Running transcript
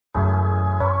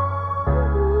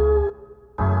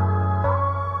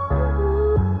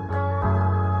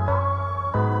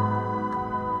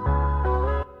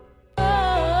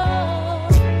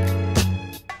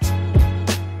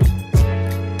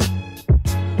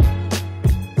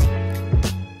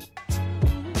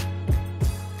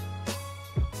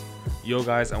Yo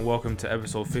guys, and welcome to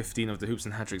episode 15 of the Hoops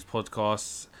and Hat-Tricks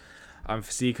podcast. I'm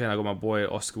Fasika and I got my boy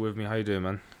Oscar with me. How you doing,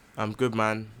 man? I'm good,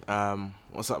 man.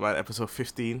 What's up, man? Episode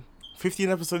 15. 15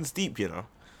 episodes deep, you know.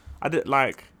 I did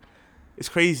it's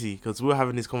crazy because we were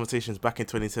having these conversations back in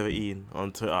 2017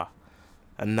 on Twitter,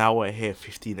 and now we're here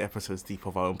 15 episodes deep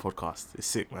of our own podcast. It's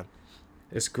sick, man.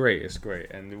 It's great,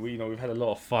 and we've had a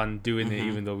lot of fun doing it,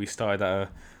 even though we started at a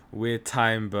weird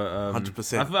time. But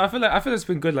 100%. I feel it's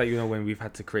been good, when we've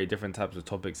had to create different types of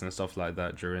topics and stuff like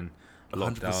that during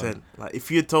lockdown. 100%. Like,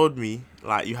 if you had told me,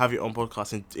 you have your own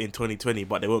podcast in 2020,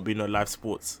 but there won't be no live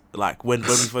sports, when we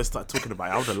first started talking about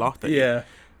it, I would have laughed at you. Yeah.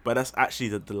 But that's actually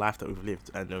the life that we've lived.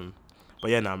 And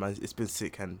but yeah, nah, man, it's been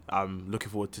sick, and I'm looking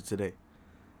forward to today.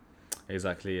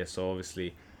 Exactly. Yeah. So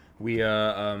obviously,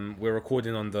 we're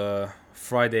recording on the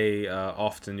Friday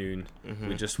afternoon. Mm-hmm.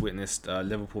 We just witnessed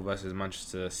Liverpool versus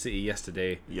Manchester City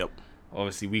yesterday. Yep.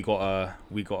 Obviously, we got a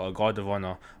guard of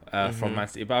honor from Man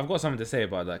City, but I've got something to say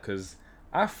about that because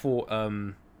I thought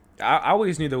I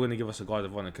always knew they were going to give us a guard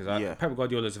of honor because Pep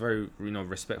Guardiola is very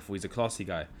respectful. He's a classy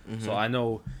guy, so I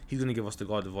know he's going to give us the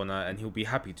guard of honor and he'll be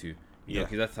happy to.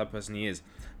 Because that's the type of person he is.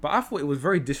 But I thought it was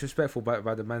very disrespectful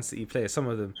by the Man City players. Some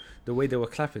of them, the way they were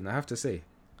clapping, I have to say.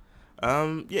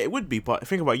 Yeah, it would be, but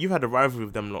think about it, you've had a rivalry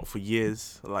with them lot for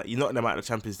years. You're knocking them out of the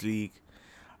Champions League.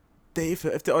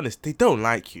 If they're honest, they don't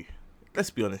like you. Let's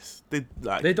be honest.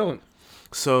 They don't.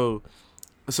 So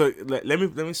let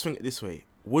me swing it this way.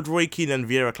 Would Roy Keane and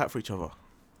Vieira clap for each other?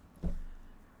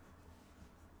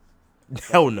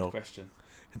 Hell no. Question.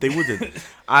 They wouldn't.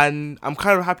 And I'm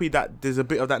kind of happy that there's a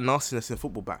bit of that nastiness in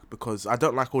football back, because I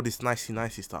don't like all this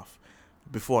nicey stuff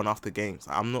before and after games.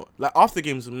 I'm not after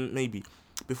games maybe.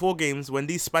 Before games, when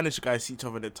these Spanish guys see each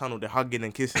other in the tunnel, they're hugging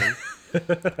and kissing.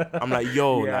 I'm like,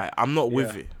 I'm not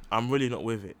with it. I'm really not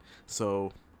with it.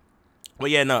 So, but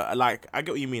yeah, no, I get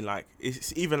what you mean.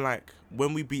 It's even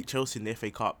when we beat Chelsea in the FA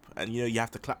Cup, and you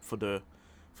have to clap for the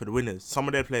winners. Some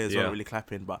of their players weren't really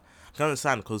clapping, but I can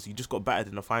understand because you just got battered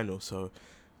in the final. So,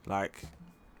 it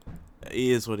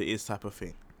is what it is type of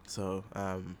thing. So,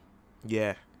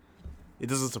 yeah, it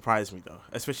doesn't surprise me though,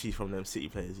 especially from them City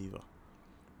players either.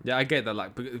 Yeah, I get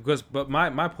that, but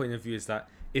my point of view is that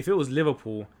if it was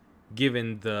Liverpool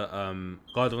giving the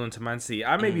guard of honor to Man City,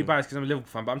 I may be biased because I'm a Liverpool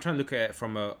fan, but I'm trying to look at it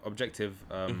from a objective.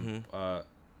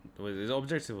 Is it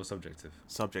objective or subjective?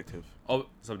 Subjective.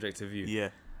 Subjective view. Yeah.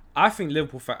 I think the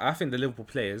Liverpool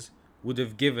players would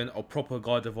have given a proper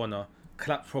guard of honor,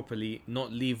 clap properly,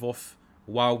 not leave off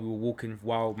while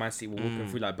Man City were walking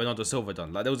through like Bernardo Silva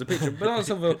done. There was a picture of Bernardo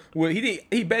Silva where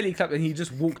he barely clapped and he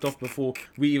just walked off before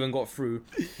we even got through.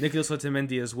 Nicolas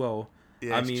Otamendi as well.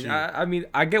 Yeah,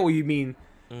 I get what you mean.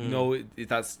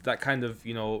 That's that kind of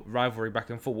rivalry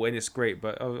back and forth, and it's great.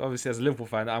 But obviously, as a Liverpool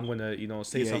fan, I'm gonna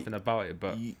say something about it.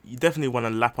 But you definitely want to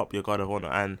lap up your guard of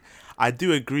honor, and I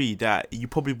do agree that you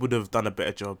probably would have done a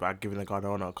better job at giving a guard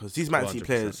of honor, because these Man City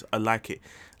players are like it.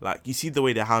 You see the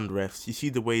way they hand refs, you see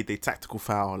the way they tactical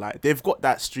foul. They've got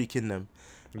that streak in them.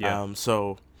 Yeah.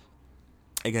 So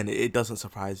again, it doesn't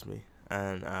surprise me,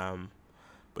 and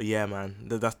but yeah, man,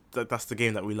 that's the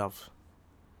game that we love.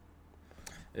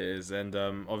 It is, and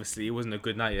obviously it wasn't a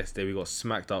good night yesterday. We got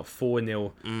smacked up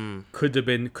 4-0. Could have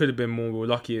been more. We were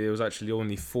lucky it was actually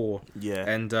only 4. Yeah.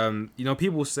 And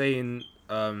people saying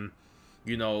we're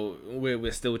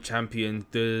still champions.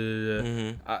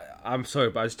 I'm sorry,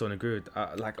 but I just don't agree with.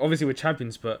 Obviously we're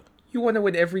champions, but you want to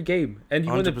win every game, and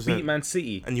you want to beat Man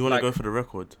City, and you want to go for the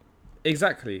record.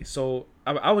 Exactly. So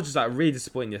I was just really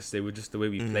disappointed yesterday with just the way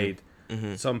we played.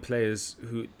 Some players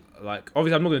who.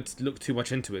 Obviously, I'm not going to look too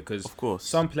much into it because, of course,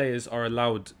 some players are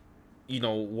allowed,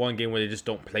 one game where they just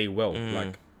don't play well.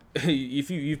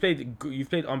 If you've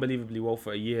played unbelievably well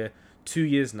for a year, 2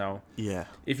 years now. Yeah.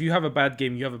 If you have a bad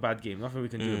game, you have a bad game. Nothing we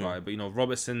can do about it. But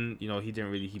Robertson, he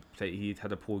didn't really. He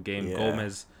had a poor game. Yeah.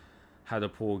 Gomez had a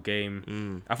poor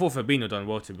game. I thought Fabinho done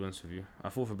well, to be honest with you. I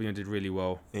thought Fabinho did really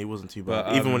well. Yeah, he wasn't too bad.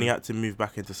 But, even when he had to move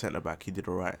back into centre back, he did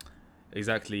all right.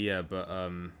 Exactly, yeah, but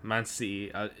Man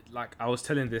City, I was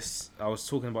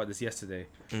talking about this yesterday.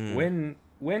 When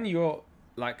you're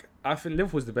I think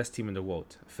Liverpool's the best team in the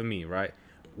world for me, right?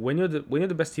 When you're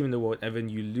the best team in the world, and then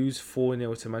you lose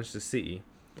 4-0 to Manchester City,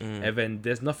 and then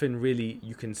there's nothing really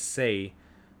you can say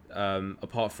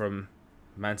apart from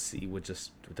Man City they were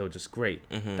just great.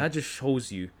 That just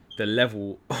shows you the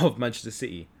level of Manchester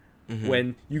City.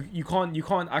 When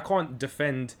I can't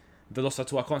defend the loss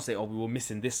at all. I can't say, we were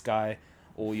missing this guy,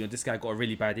 or this guy got a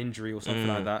really bad injury or something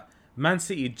like that. Man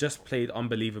City just played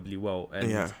unbelievably well,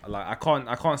 and I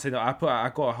can't say that. I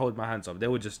gotta hold my hands up. They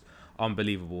were just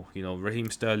unbelievable.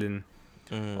 Raheem Sterling,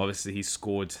 obviously he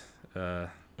scored.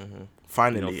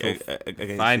 Finally,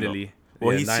 against finally.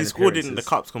 Well, Yeah, he 9 scored in the appearances.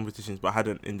 cups competitions, but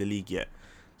hadn't in the league yet.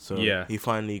 So Yeah. he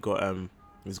finally got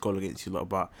his goal against you lot.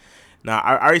 But now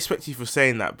I respect you for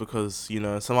saying that, because you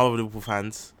know some other Liverpool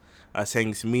fans are saying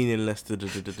it's meaningless. Like,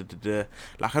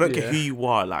 I don't care Yeah. who you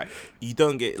are. Like, you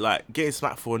don't get, like, getting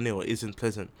smacked 4-0 isn't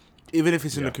pleasant. Even if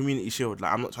it's in the Yeah. Community Shield.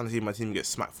 Like, I'm not trying to see my team get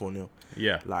smacked 4-0.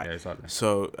 Yeah. Like, Yeah. Exactly.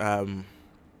 so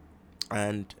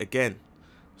and again,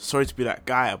 sorry to be that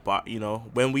guy, but you know,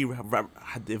 when we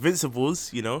had the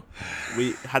Invincibles, you know,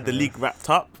 we had the league wrapped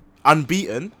up,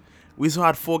 unbeaten. We still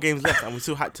had 4 games left, and we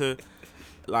still had to,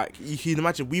 like, you can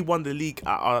imagine, we won the league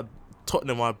at our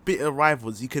Tottenham, our bitter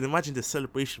rivals. You can imagine the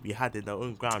celebration we had in our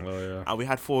own ground, Oh yeah. and we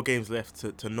had 4 games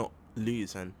left to not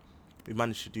lose, and we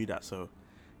managed to do that. So,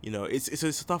 you know, it's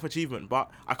a tough achievement, but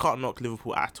I can't knock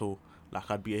Liverpool at all. Like,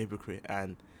 I'd be a hypocrite,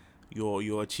 and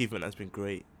your achievement has been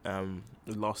great the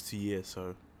last 2 years.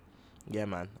 So yeah,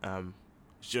 man.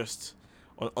 Just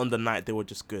on the night they were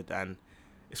just good, and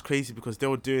it's crazy because they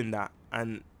were doing that,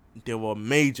 and there were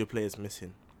major players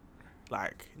missing,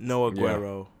 like no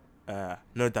Aguero,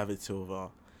 no David Silva,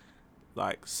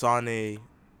 like Sane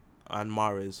and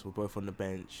Mahrez were both on the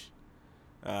bench.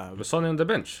 Was Sonny on the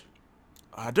bench?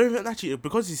 I don't even actually,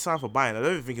 because he's signed for Bayern, I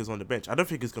don't even think he's on the bench. I don't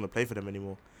think he's gonna play for them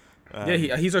anymore.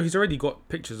 Yeah, he's already got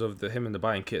pictures of him in the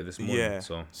Bayern kit this morning. Yeah.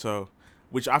 So,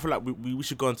 which I feel like we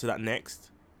should go into that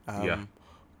next. Yeah.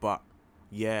 But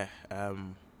yeah,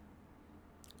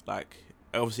 like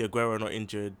obviously Aguero not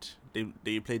injured.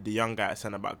 They played the young guy at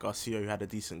centre back, Garcia, who had a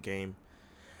decent game.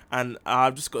 And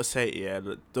I've just got to say, yeah,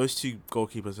 that those 2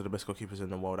 goalkeepers are the best goalkeepers in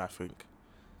the world, I think.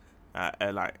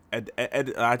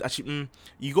 Actually,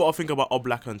 you got to think about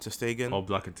Oblak and Ter Stegen.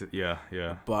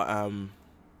 Yeah. But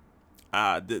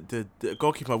the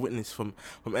goalkeeper witness from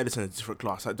Edison is a different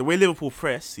class. Like the way Liverpool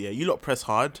press, yeah, you lot press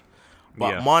hard,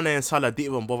 but Yeah. Mane and Salah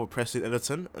didn't even bother pressing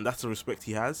Edison, and that's the respect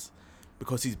he has,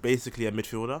 because he's basically a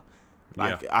midfielder.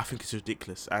 Like, I think it's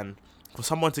ridiculous, and for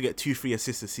someone to get 2-3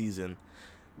 assists a season,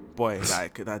 boy,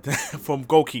 like that from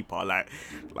goalkeeper, like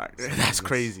that's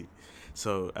crazy.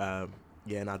 So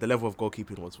yeah, now the level of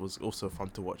goalkeeping was also fun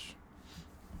to watch.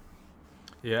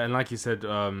 Yeah, and like you said,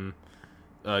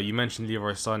 you mentioned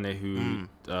Leroy Sané, who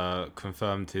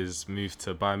confirmed his move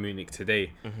to Bayern Munich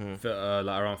today for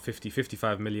like around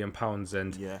 55 million pounds.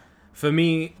 And Yeah. for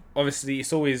me, obviously,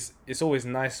 it's always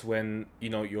nice when, you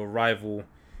know, your rival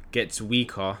gets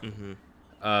weaker.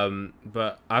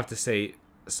 But I have to say,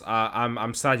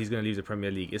 I'm sad he's going to leave the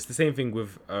Premier League. It's the same thing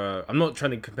with I'm not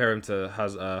trying to compare him to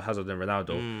Hazard and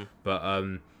Ronaldo, but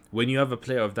when you have a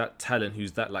player of that talent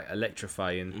who's that like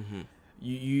electrifying,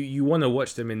 you want to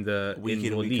watch them in the Week in,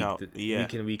 your week league, out. Yeah.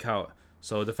 week in week out.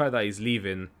 So the fact that he's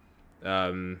leaving,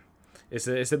 it's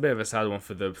a bit of a sad one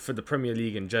for the Premier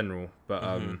League in general. But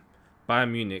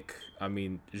Bayern Munich, I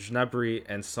mean, Gnabry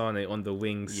and Sane on the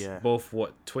wings, both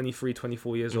 23,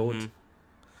 24 years old.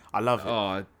 I love it.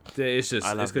 Oh, it's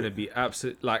going to be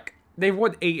absolute. Like, they've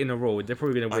won 8 in a row. They're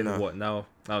probably going to win what now?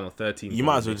 I don't know, 13. You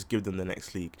might as well just give them the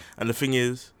next league. And the thing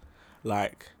is,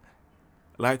 like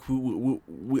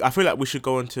we I feel like we should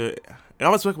go into. And I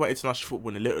was talking about international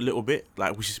football in a little bit.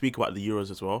 Like, we should speak about the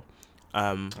Euros as well.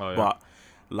 But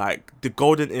like the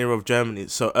golden era of Germany.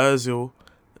 So Özil,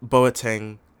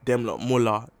 Boateng, them lot,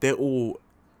 Muller, they're all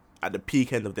at the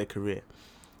peak end of their career.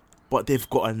 But they've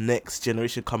got a next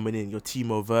generation coming in. Your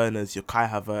Timo Werners, your Kai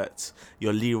Havertz,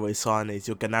 your Leroy Sané's,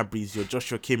 your Gnabrys, your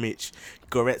Joshua Kimmich,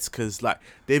 Goretzka's. Like,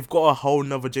 they've got a whole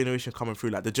nother generation coming through.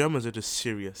 Like, the Germans are just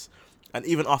serious. And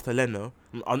even after Leno,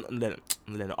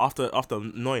 after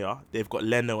Neuer, they've got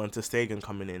Leno and Ter Stegen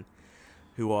coming in,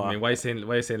 who are. I mean, why are you saying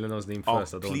Leno's name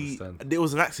first? I don't understand. It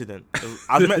was an accident.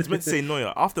 I was meant to say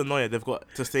Neuer. After Neuer, they've got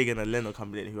Ter Stegen and Leno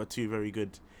coming in, who are 2 very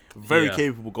good, very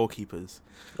capable goalkeepers.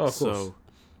 Oh, of course.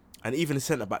 And even the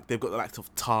centre back, they've got the likes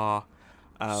of Tar,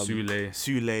 Sule,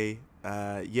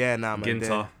 man.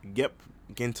 Ginter.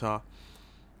 Ginter.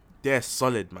 They're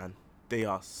solid, man. They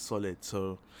are solid.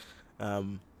 So,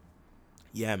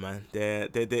 yeah, man.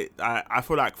 I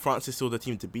feel like France is still the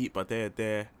team to beat, but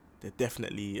they're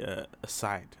definitely a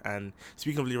side. And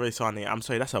speaking of Leroy Sané, I'm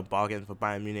sorry, that's a bargain for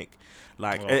Bayern Munich.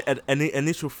 Like, an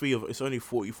initial fee of it's only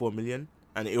 44 million.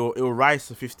 And it'll rise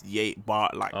to 58,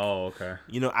 but like, okay,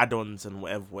 you know, add-ons and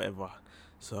whatever.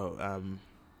 So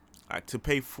like, to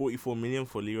pay 44 million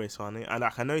for Leroy Sané, and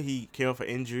like, I know he came off an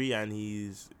injury and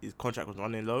his contract was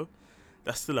running low.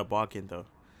 That's still a bargain though,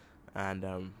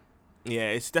 and yeah,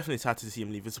 it's definitely sad to see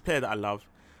him leave. It's a player that I love,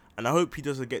 and I hope he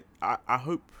doesn't get. I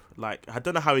hope, like, I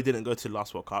don't know how he didn't go to the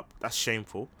last World Cup. That's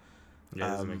shameful. Yeah, it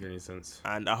doesn't make any sense.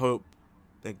 And I hope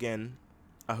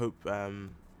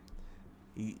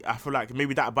I feel like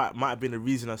maybe that might have been the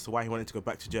reason as to why he wanted to go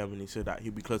back to Germany, so that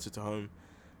he'll be closer to home.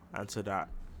 and so that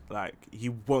like he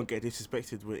won't get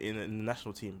disrespected in the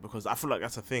national team, because I feel like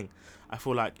that's a thing. I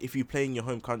feel like if you play in your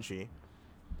home country,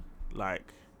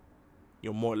 like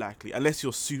you're more likely, unless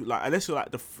you're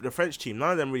like the French team.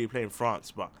 None of them really play in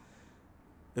France, but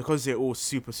because they're all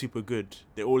super good,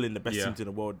 they're all in the best teams in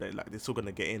the world. They're still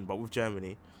gonna get in. But with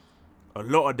Germany, a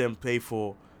lot of them play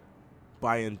for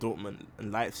Bayern, Dortmund,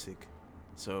 and Leipzig.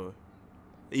 So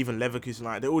even Leverkusen,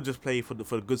 like they all just play for the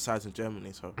good sides in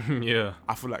Germany. So yeah,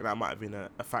 I feel like that might have been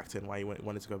a factor in why he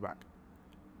wanted to go back.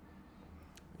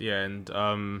 Yeah, and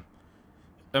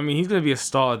I mean, he's going to be a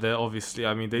starter there, obviously.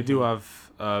 I mean, they do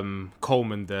have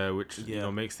Coleman there, which you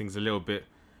know makes things a little bit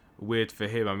weird for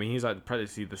him. I mean, he's like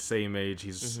practically the same age.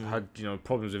 He's had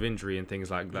problems with injury and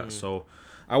things like that. So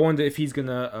I wonder if he's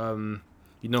gonna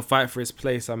fight for his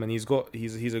place. I mean, he's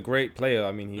a great player.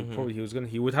 I mean,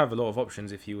 he would have a lot of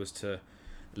options if he was to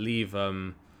leave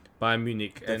Bayern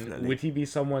Munich. Definitely. And would he be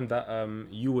someone that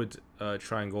you would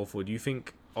try and go for? Do you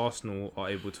think Arsenal are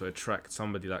able to attract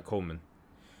somebody like Coleman?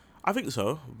 I think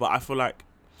so, but I feel like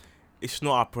it's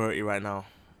not our priority right now.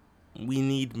 We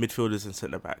need midfielders and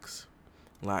centre backs.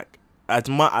 Like,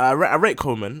 I rate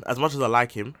Coleman as much as I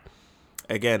like him.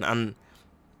 Again, and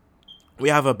we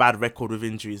have a bad record with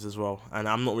injuries as well, and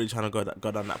I'm not really trying to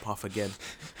go down that path again.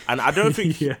 And I don't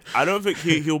think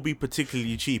he'll be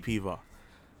particularly cheap either.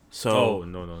 So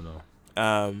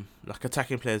no. Like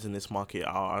attacking players in this market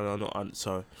are not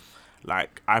so.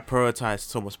 Like I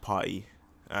prioritize Thomas Partey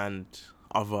and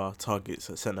other targets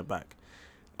at centre back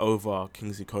over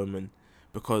Kingsley Coman,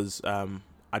 because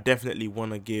I definitely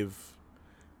want to give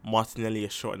Martinelli a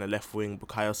shot in the left wing,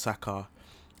 Bukayo Saka,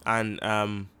 and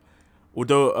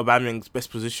although Aubameyang's best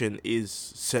position is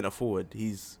centre forward,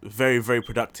 he's very, very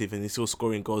productive and he's still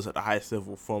scoring goals at the highest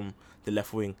level from the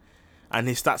left wing, and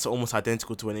his stats are almost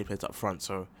identical to when he plays up front.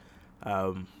 So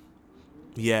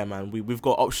yeah, man, we've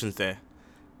got options there.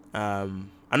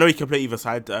 I know he can play either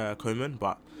side, Coman,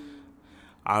 but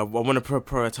I want to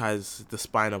prioritize the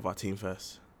spine of our team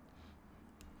first.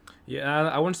 Yeah,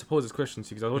 I wanted to pose this question to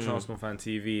you because I was watching Arsenal Fan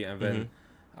TV, and then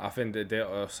I think that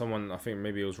I think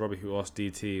maybe it was Robbie who asked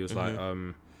DT. He was like,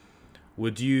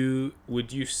 would you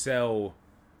sell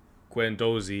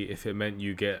Guendouzi if it meant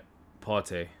you get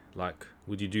Partey? Like,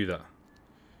 would you do that?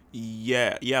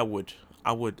 Yeah, I would.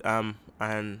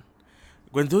 And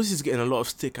Guendouzi's getting a lot of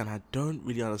stick, and I don't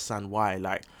really understand why.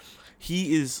 Like,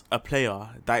 he is a player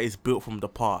that is built from the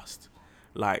past,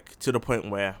 like to the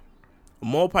point where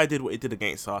Maupay did what he did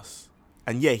against us,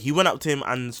 and yeah, he went up to him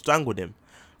and strangled him,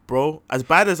 bro. As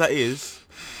bad as that is,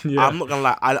 I'm not gonna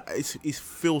lie. It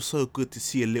feels so good to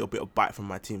see a little bit of bite from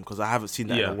my team, because I haven't seen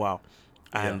that in a while.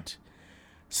 And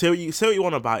say what you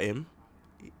want about him,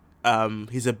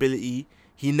 his ability,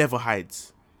 he never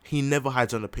hides. He never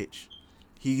hides on the pitch.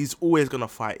 He's always gonna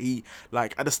fight.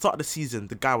 Like at the start of the season,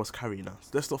 the guy was carrying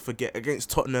us. Let's not forget, against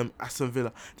Tottenham, Aston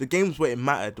Villa, the games where it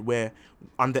mattered, where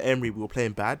under Emery we were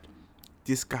playing bad,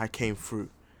 this guy came through,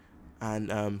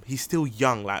 and he's still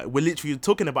young. Like we're literally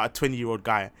talking about a 20-year-old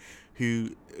guy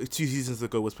who 2 seasons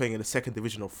ago was playing in the second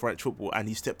division of French football, and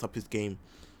he stepped up his game,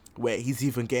 where he's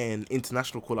even getting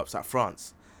international call-ups at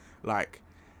France. Like,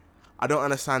 I don't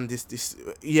understand this.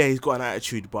 Yeah, he's got an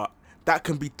attitude, but that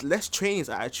can be, let's train his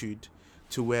attitude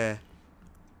to where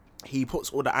he puts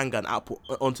all the anger and output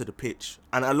onto the pitch.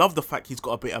 And I love the fact he's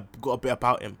got a bit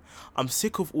about him. I'm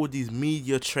sick of all these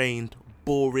media trained,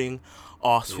 boring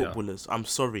arse footballers. I'm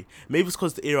sorry. Maybe it's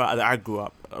because the era that I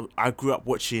grew up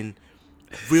watching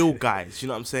real guys. You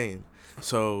know what I'm saying?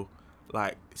 So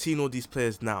like seeing all these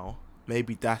players now,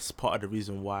 maybe that's part of the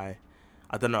reason why.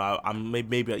 I don't know.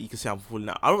 Maybe you can say I'm falling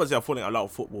out. I don't want to say I'm falling out a lot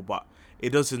of football, but it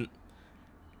doesn't.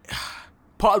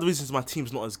 Part of the reason is my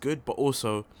team's not as good, but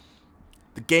also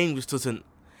the game just doesn't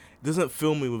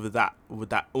fill me with that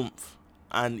oomph.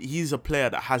 And he's a player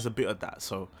that has a bit of that.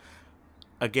 So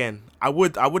again, I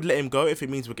would let him go if it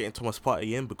means we're getting Thomas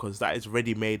Partey in, because that is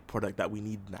ready-made product that we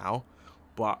need now.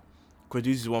 But Guendouzi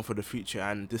is one for the future,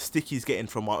 and the stick he's getting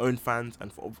from our own fans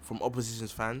and from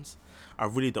opposition's fans, I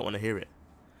really don't want to hear it.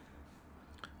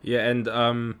 Yeah, and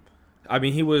I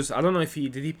mean, he was. I don't know if he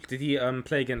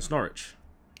play against Norwich.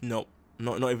 No.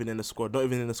 Not even in the squad. Not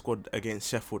even in the squad against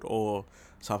Sheffield or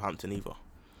Southampton either.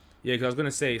 Yeah, because I was going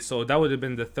to say, so that would have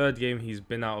been the third game he's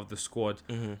been out of the squad.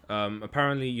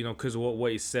 Apparently, because of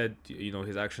what he said,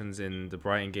 his actions in the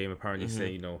Brighton game, apparently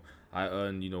saying, I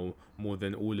earn, more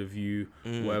than all of you,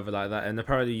 whatever like that. And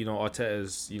apparently,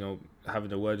 Arteta's,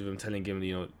 having a word with him, telling him,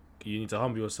 you need to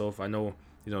humble yourself. I know,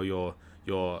 you're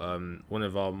one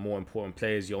of our more important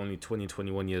players. You're only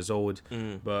 21 years old,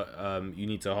 but you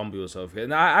need to humble yourself.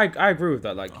 And I agree with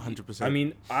that. Like 100%. I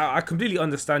mean, I completely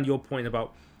understand your point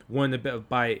about wanting a bit of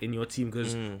bite in your team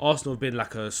because Arsenal have been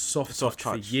like a soft touch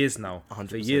for years now. 100%.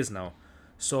 For years now.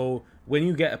 So when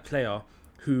you get a player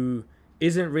who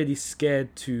isn't really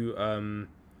scared to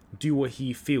do what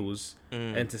he feels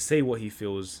and to say what he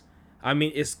feels, I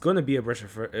mean, it's gonna be a breath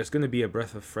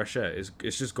of fresh air.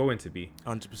 It's just going to be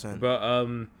 100%.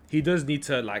 But he does need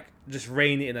to like just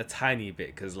rein it in a tiny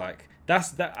bit because like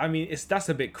that's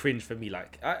a bit cringe for me.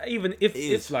 Like even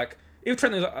if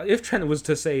Trent was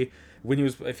to say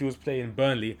if he was playing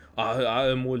Burnley, I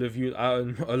earn more of you, I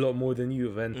earn a lot more than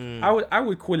you, then I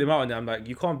would call him out and I'm like,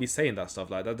 you can't be saying that stuff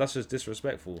like that. That's just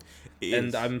disrespectful.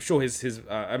 And I'm sure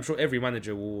I'm sure every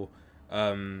manager will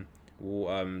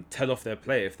tell off their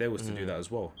player if they was to do that as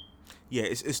well. Yeah,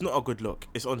 it's not a good look.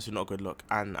 It's honestly not a good look,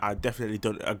 and I definitely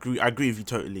don't agree. I agree with you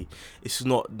totally. It's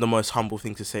not the most humble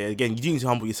thing to say. Again, you do need to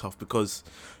humble yourself because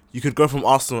you could go from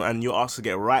Arsenal and you're asked to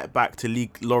get right back to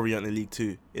Lorient in League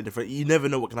Two. You never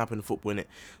know what can happen in football, innit?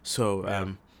 So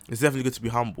it's definitely good to be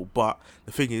humble. But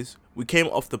the thing is, we came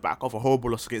off the back of a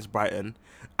horrible loss against Brighton,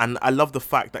 and I love the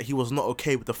fact that he was not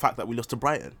okay with the fact that we lost to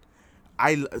Brighton.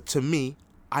 To me,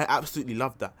 I absolutely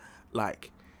love that.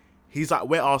 Like, he's like,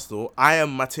 we're Arsenal. I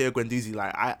am Matteo Guendouzi.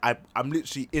 Like, I'm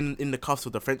literally in the cuffs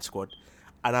of the French squad,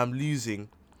 and I'm losing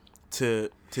to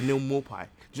Neil Maupay.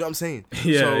 Do you know what I'm saying?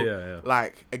 Yeah.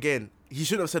 Like, again, he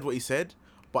shouldn't have said what he said,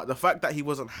 but the fact that he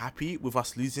wasn't happy with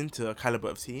us losing to a caliber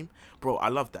of team, bro, I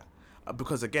love that.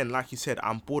 Because again, like you said,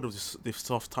 I'm bored of this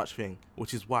soft touch thing,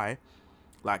 which is why,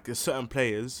 like, there's certain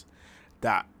players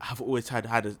that have always had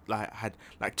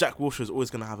Jack Wilshere is always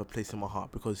gonna have a place in my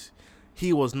heart because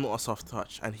he was not a soft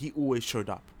touch and he always showed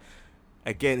up.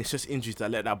 Again, it's just injuries that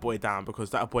let that boy down because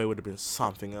that boy would have been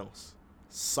something else,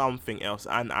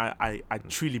 and I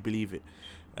truly believe it.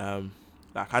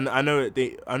 Like I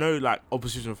know like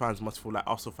opposition fans must feel like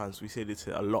Arsenal fans. We say this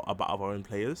a lot about our own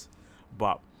players,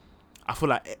 but I feel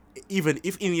like even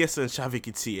if Iniesta and Xavi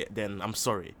could see it, then I'm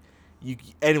sorry,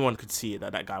 anyone could see it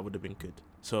that guy would have been good.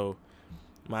 So,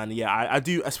 man, yeah, I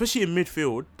do, especially in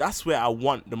midfield. That's where I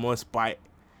want the most bite,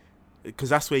 because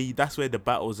that's where the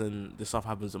battles and the stuff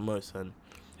happens the most. And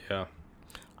yeah,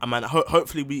 I mean,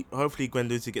 hopefully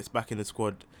Guendouzi gets back in the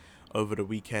squad over the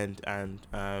weekend, and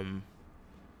I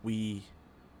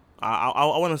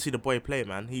want to see the boy play,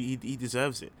 man. He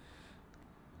deserves it.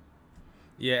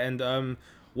 Yeah, and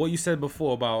what you said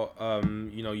before about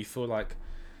you feel like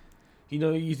you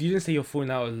didn't say you're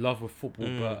falling out of love with football,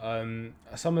 but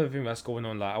some of the things that's going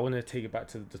on, like I want to take it back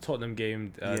to the Tottenham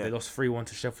game. They lost 3-1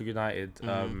 to Sheffield United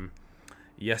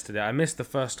yesterday. I missed the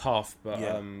first half, but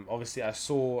obviously I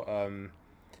saw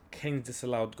Kane's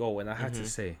disallowed goal, and I had to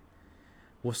say,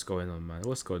 what's going on, man?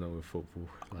 What's going on with football,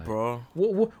 like, bro?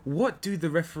 What do the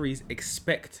referees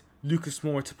expect Lucas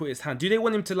Moura to put his hand? Do they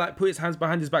want him to like put his hands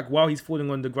behind his back while he's falling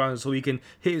on the ground so he can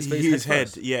hit his face? His head,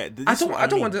 first? yeah. I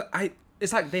don't want to.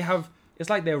 It's like they have. It's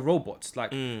like they're robots.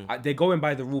 Like they're going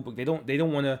by the rule book. They don't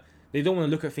want to. They don't want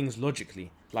to look at things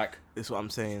logically. Like, that's what I'm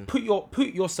saying. Put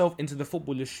yourself into the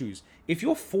footballer's shoes. If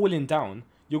you're falling down,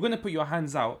 you're gonna put your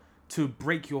hands out to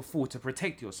break your fall, to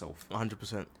protect yourself.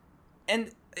 100%.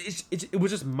 And it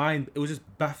was just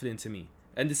baffling to me.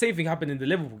 And the same thing happened in the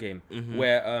Liverpool game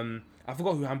where I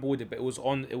forgot who handballed it, but it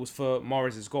was for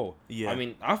Mahrez's goal. Yeah. I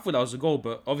mean, I thought that was a goal,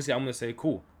 but obviously I'm gonna say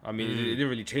cool. I mean, it didn't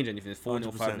really change anything. It's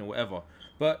 4-0, 5-0, whatever.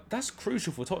 But that's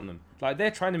crucial for Tottenham. Like,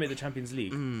 they're trying to make the Champions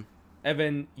League. And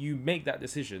then you make that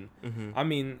decision. I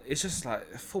mean, it's just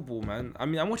like football, man. I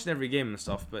mean, I'm watching every game and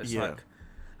stuff, but it's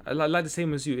like the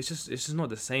same as you. It's just not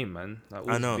the same, man. Like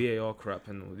all this VAR crap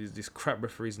and all these crap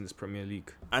referees in this Premier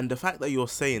League. And the fact that you're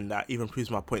saying that even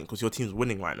proves my point, because your team's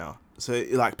winning right now. So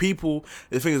like the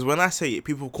thing is, when I say it,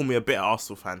 people call me a bitter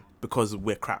Arsenal fan because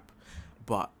we're crap.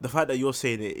 But the fact that you're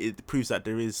saying it, it proves that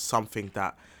there is something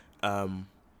that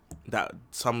that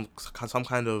some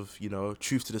kind of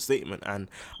truth to the statement, and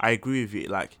I agree with you.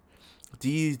 Like but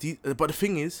the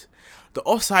thing is, the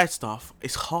offside stuff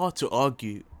is hard to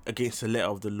argue against the letter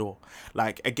of the law.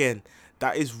 Like, again,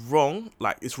 that is wrong.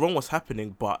 Like, it's wrong what's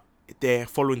happening, but they're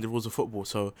following the rules of football,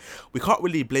 so we can't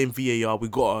really blame VAR. We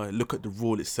gotta look at the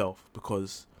rule itself,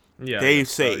 because they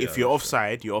say if you're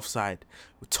offside, you're offside.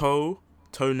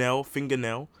 Toenail,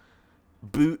 fingernail,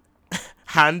 boot,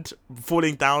 hand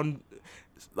falling down,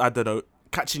 I don't know,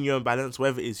 catching your imbalance,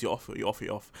 whatever it is, you're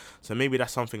off. So maybe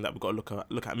that's something that we've got to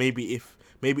look at. Maybe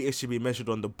it should be measured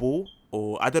on the ball,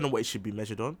 or I don't know what it should be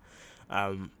measured on.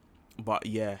 But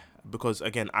yeah, because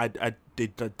again,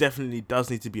 there definitely does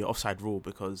need to be an offside rule,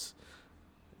 because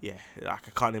like,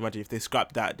 I can't imagine if they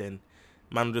scrap that, then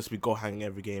man will just be goal hanging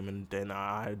every game, and then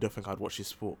I don't think I'd watch this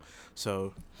sport.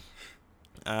 So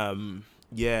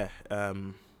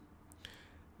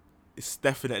it's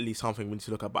definitely something we need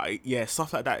to look at. But yeah,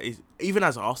 stuff like that is, even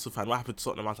as an Arsenal fan, what happened to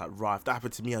Tottenham, I was like, right, if that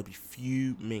happened to me, I'd be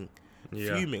fuming,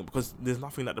 Yeah. because there's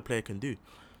nothing that the player can do.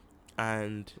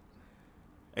 And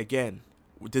again,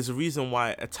 there's a reason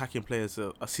why attacking players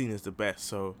are seen as the best.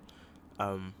 So,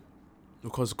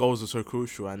 because goals are so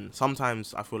crucial, and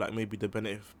sometimes I feel like maybe the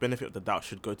benefit of the doubt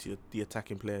should go to the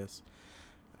attacking players,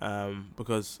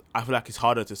 because I feel like it's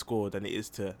harder to score than it is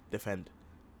to defend,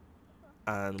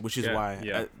 and which is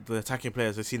why the attacking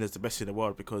players are seen as the best in the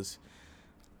world, because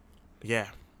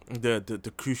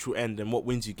the crucial end and what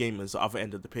wins you game is the other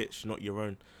end of the pitch, not your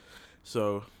own.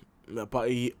 So,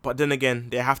 but then again,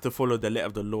 they have to follow the letter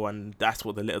of the law, and that's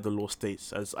what the letter of the law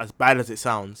states. As bad as it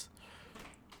sounds,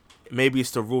 maybe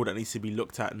it's the rule that needs to be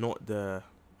looked at, not the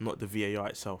VAR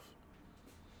itself.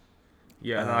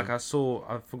 Yeah, like I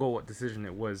forgot what decision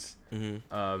it was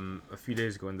a few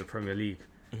days ago in the Premier League,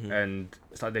 and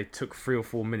it's like they took 3 or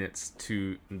 4 minutes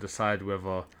to decide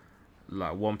whether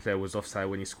like one player was offside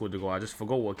when he scored the goal. I just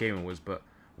forgot what game it was, but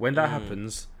when that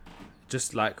happens,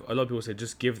 just like a lot of people say,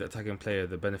 just give the attacking player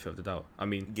the benefit of the doubt. I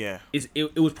mean,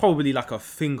 it was probably like a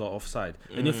finger offside,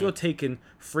 and if you're taking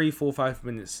 3, 4, 5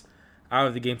 minutes out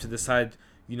of the game to decide,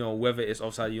 whether it's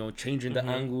offside, changing the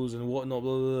angles and whatnot,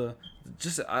 blah, blah, blah.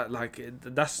 Just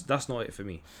that's not it for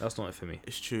me. That's not it for me.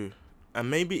 It's true, and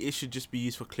maybe it should just be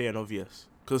used for clear and obvious.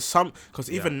 Because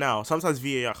even now, sometimes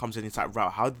VAR comes in, it's like,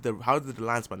 right, how did the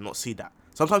linesman not see that?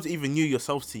 Sometimes even you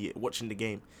yourself see it watching the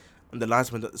game, and the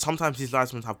linesman. Sometimes these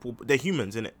linesmen they're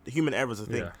humans, innit? The human error is a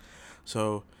thing. Yeah.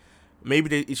 So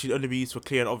maybe it should only be used for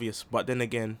clear and obvious. But then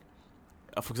again,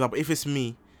 for example, if it's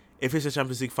a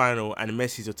Champions League final and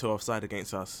Messi's a toe offside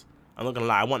against us, I'm not gonna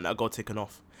lie, I want that goal taken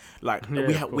off. Like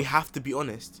we have to be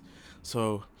honest.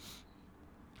 So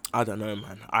I don't know,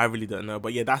 man. I really don't know.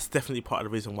 But yeah, that's definitely part of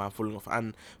the reason why I'm falling off.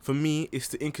 And for me, it's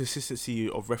the inconsistency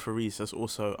of referees that's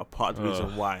also a part of the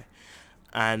reason why.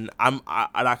 And I'm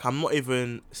not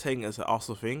even saying it's an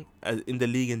Arsenal thing. In the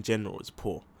league in general, it's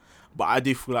poor. But I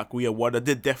do feel like we are one of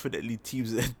the definitely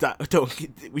teams that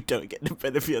we don't get the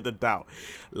benefit of the doubt.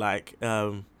 Like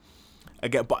I'm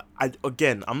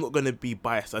not gonna be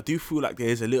biased. I do feel like there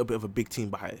is a little bit of a big team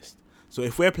bias. So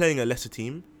if we're playing a lesser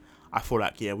team, I feel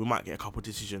like we might get a couple of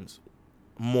decisions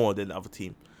more than the other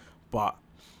team. But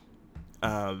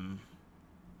also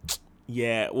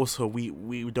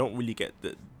we don't really get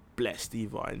blessed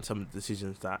either in some of the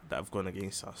decisions that have gone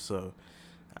against us. So,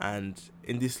 and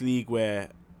in this league where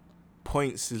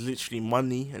points is literally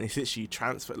money and it's literally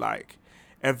transfer, like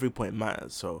every point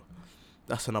matters. So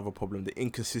that's another problem. The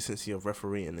inconsistency of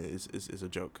refereeing is a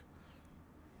joke.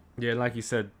 Yeah, like you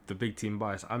said, the big team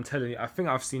bias. I'm telling you, I think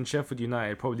I've seen Sheffield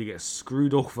United probably get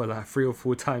screwed over like 3 or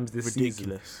 4 times this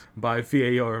season by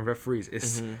VAR and referees.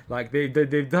 It's like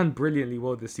they've done brilliantly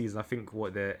well this season. I think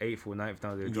they're 8th or 9th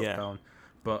now. They dropped down,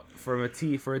 but for a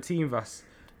team that's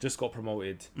just got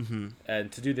promoted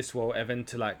and to do this well, and then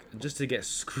to get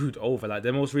screwed over. Like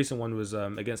the most recent one was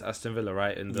against Aston Villa,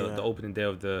 right? In the opening day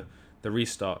of the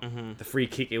restart, the free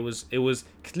kick. It was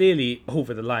clearly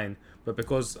over the line. But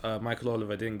because Michael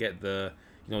Oliver didn't get the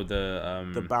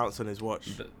bounce on his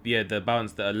watch, the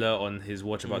bounce, the alert on his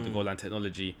watch about the goal line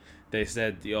technology, they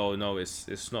said, "Oh no,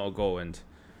 it's not a goal." And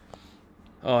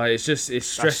it's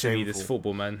stressing me, this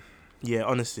football, man. Yeah,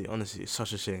 honestly, it's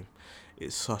such a shame.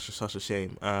 It's such a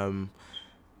shame.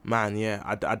 Man, yeah,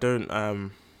 I don't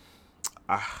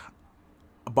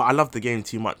but I love the game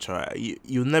too much. Right,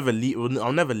 you'll never leave.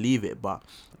 I'll never leave it, but.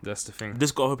 That's the thing.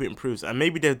 Just gotta hope it improves, and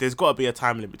maybe there's got to be a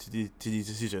time limit to these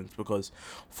decisions, because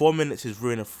 4 minutes is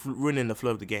ruining the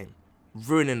flow of the game,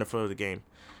 and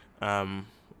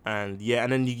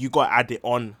then you got to add it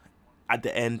on at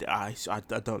the end. I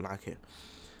don't like it.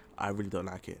 I really don't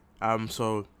like it.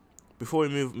 So before we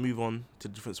move on to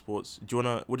different sports, what do you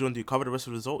wanna do? Cover the rest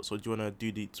of the results, or do you wanna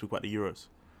talk about the Euros?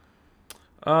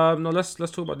 No, let's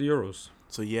talk about the Euros.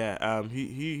 So who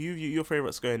your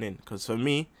favourites going in? Because for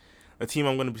me, a team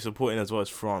I'm going to be supporting as well is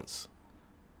France.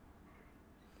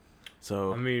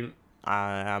 So I mean,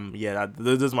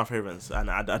 those are my favourites, and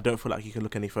I don't feel like you can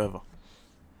look any further.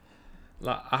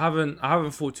 Like I haven't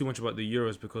thought too much about the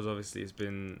Euros because obviously it's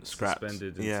been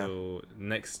suspended until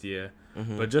next year.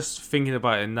 But just thinking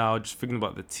about it now, just thinking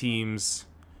about the teams,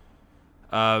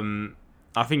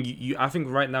 I think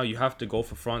right now you have to go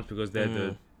for France because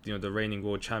they're the reigning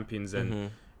world champions,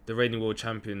 and the reigning world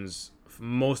champions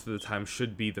most of the time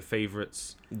should be the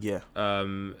favourites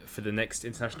for the next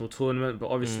international tournament. But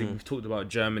obviously we've talked about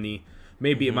Germany.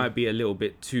 Maybe it might be a little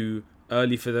bit too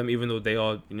early for them, even though they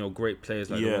are great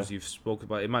players like the ones you've spoken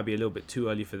about. It might be a little bit too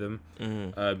early for them.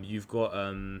 You've got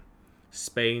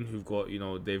Spain, who've got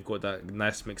they've got that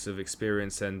nice mix of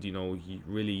experience and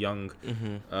really young,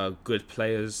 good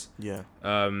players. Yeah.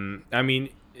 I mean,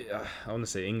 I want to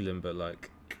say England, but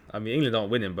England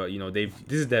aren't winning, but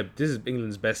this is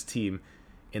England's best team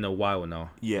in a while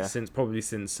now. Yeah. Since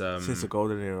the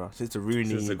golden era, since the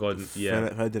Rooney,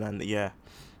 Ferdinand, yeah,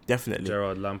 definitely.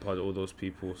 Gerrard, Lampard, all those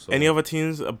people. So. Any other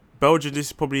teams? Belgium. This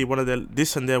is probably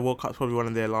this and their World Cup's probably one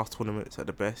of their last tournaments at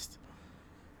the best.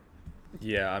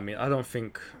 Yeah, I mean, I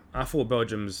thought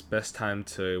Belgium's best time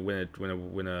to win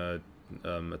a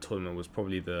tournament was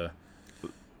probably the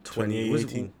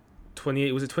 2018.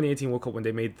 Was it 2018 World Cup when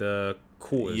they made the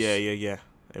quarters? Yeah.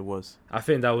 It was. I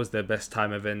think that was their best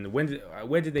time ever. And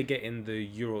where did they get in the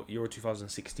Euro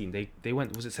 2016? They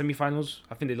went, was it semi-finals?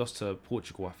 I think they lost to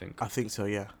Portugal. I think so.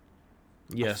 Yeah.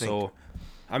 Yeah. So,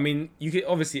 I mean, you could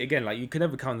obviously again you can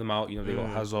never count them out. They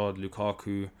got Hazard,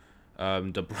 Lukaku.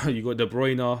 You got De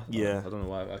Bruyne. Yeah. I don't know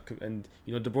why.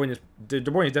 De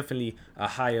Bruyne is definitely a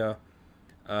higher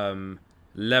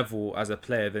level as a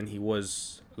player than he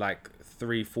was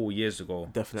 3-4 years ago.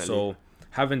 Definitely. So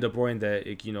having De Bruyne there,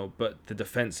 but the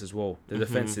defense as well. The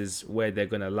defense is where they're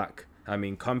gonna lack. I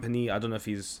mean, Company. I don't know if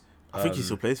he's. I think he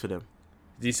still plays for them.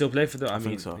 Does he still play for them? I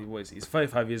think so. He's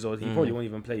 35 years old. He probably won't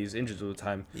even play. He's injured all the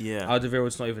time. Yeah.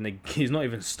 Alderweireld's he's not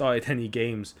even started any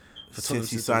games for Tottenham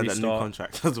since he signed that new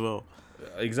contract as well.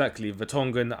 Exactly.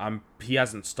 Vertonghen, he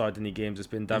hasn't started any games. It's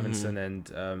been Davinson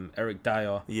and Eric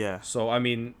Dyer. Yeah. So I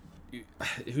mean,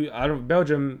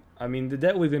 Belgium. I mean,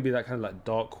 they're always gonna be that kind of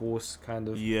dark horse kind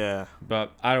of. Yeah.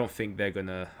 But I don't think they're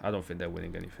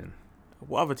winning anything.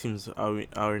 What other teams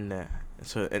are in there?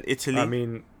 So and Italy. I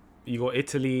mean, you got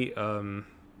Italy.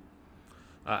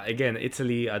 Again,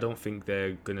 Italy. I don't think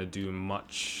they're gonna do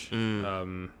much.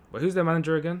 But who's their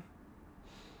manager again?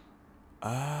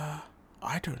 I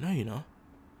don't know.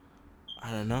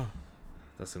 I don't know.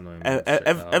 That's annoying.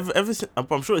 Ever since,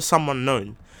 I'm sure it's someone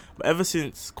known, but ever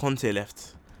since Conte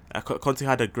left, Conte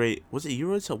had a great. Was it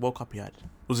Euros or World Cup he had?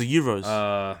 Was it Euros?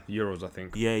 Euros, I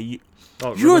think. Yeah.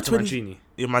 Euro 20. Mancini.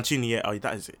 Yeah, Mancini. Yeah. Oh,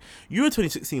 that is it. Euro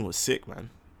 2016 was sick, man.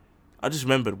 I just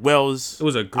remembered Wales. It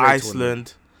was a great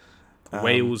Iceland.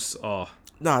 Wales. Oh.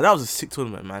 No, that was a sick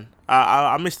tournament, man.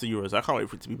 I missed the Euros. I can't wait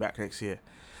for it to be back next year.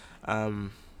 Yeah.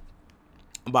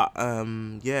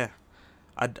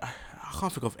 I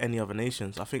can't think of any other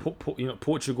nations. I think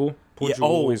Portugal. Portugal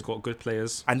always got good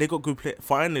players, and they got good players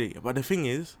finally. But the thing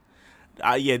is,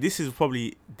 this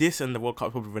and the World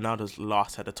Cup probably Ronaldo's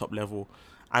last at the top level,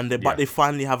 but they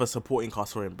finally have a supporting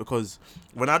cast for him because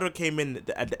Ronaldo came in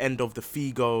at the end of the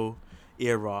Figo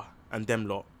era and them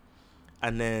lot,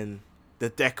 and then the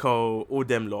Deco, all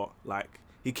them lot.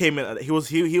 He came in. He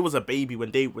was a baby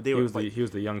when they were. He was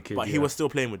the young kid, but he was still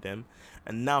playing with them.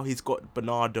 And now he's got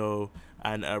Bernardo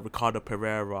and Ricardo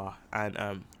Pereira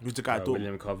and who's the guy at Dortmund?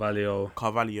 William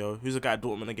Carvalho. Who's the guy at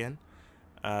Dortmund again?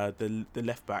 The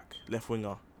left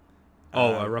winger.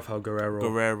 Rafael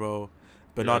Guerrero,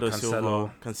 Bernardo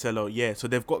Silva, Cancelo. Yeah, so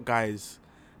they've got guys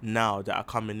now that are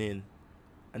coming in,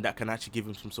 and that can actually give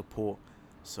him some support.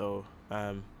 So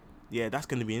that's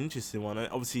going to be an interesting one. And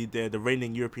obviously, they're the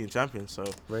reigning European champions. So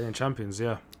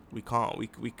yeah. We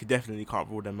definitely can't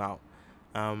rule them out.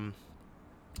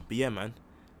 But yeah, man.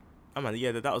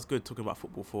 That was good talking about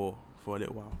football for a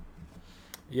little while.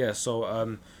 Yeah,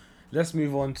 so let's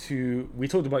move on to... We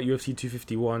talked about UFC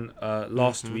 251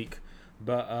 last week,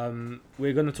 but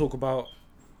we're going to talk about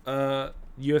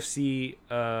UFC,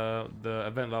 the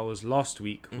event that was last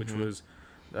week, which was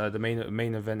the main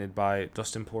evented by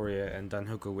Dustin Poirier and Dan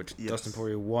Hooker, which Dustin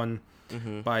Poirier won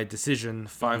by decision,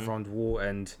 5-round war.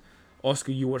 And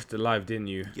Oscar, you watched it live, didn't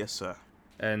you? Yes, sir.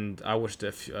 And I watched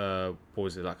it. What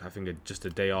was it like? I think just a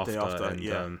day after.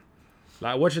 And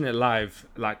watching it live,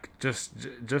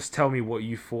 just tell me what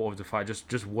you thought of the fight.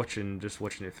 Just watching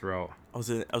it throughout. I was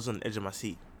on the edge of my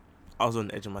seat.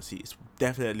 It's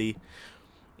definitely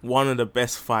one of the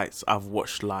best fights I've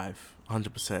watched live.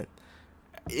 100%.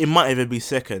 It might even be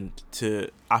second to.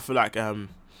 I feel like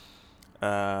Adesanya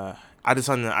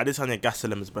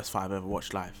Gastelum's best fight I've ever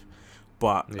watched live,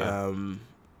 but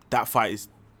that fight is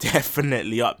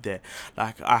definitely up there.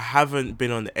 I haven't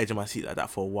been on the edge of my seat like that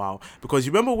for a while, because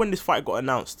you remember when this fight got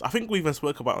announced, I think we even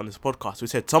spoke about it on this podcast, we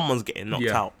said someone's getting knocked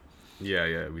out.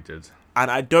 Yeah, we did.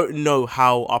 And I don't know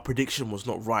how our prediction was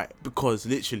not right, because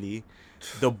literally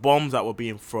the bombs that were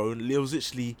being thrown, it was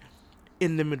literally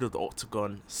in the middle of the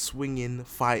octagon, swinging,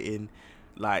 fighting.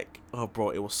 Bro,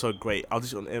 it was so great. I was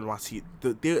just on the edge of my seat.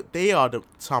 They are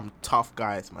some tough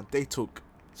guys, man. They took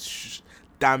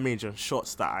damage and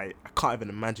shots that I can't even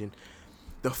imagine.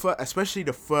 Especially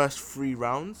the first 3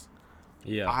 rounds.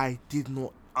 Yeah. I did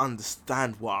not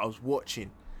understand what I was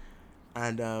watching.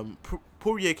 And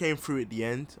Poirier came through at the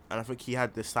end, and I think he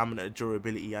had the stamina,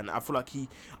 durability, and I feel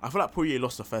like Poirier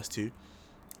lost the first two,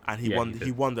 and he Yeah, won. he He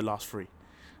did. won the last three.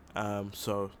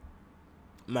 So,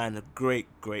 man, a great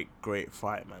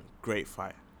fight, man. Great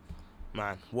fight,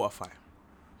 man. What a fight.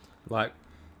 Like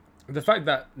the fact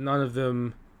that none of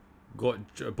them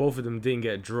both of them didn't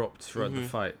get dropped throughout the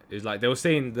fight is like they were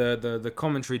saying the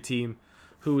commentary team.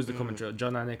 Who was the commentator?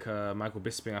 John Anik, Michael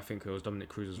Bisping, I think it was Dominic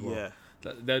Cruz as well.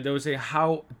 Yeah, They were saying,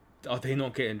 how are they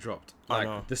not getting dropped? I Like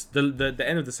know. the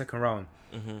end of the second round,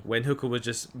 when Hooker was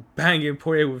just banging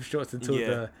Poirier with shots until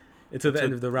Yeah. the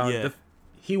end of the round. Yeah.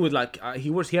 He would like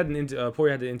Poirier had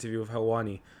an interview with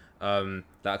Helwani, like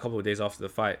a couple of days after the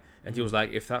fight, and he was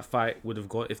like, if that round would have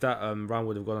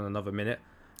gone on another minute,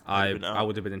 I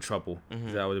would have been in trouble.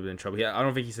 I would have been in trouble. Yeah, I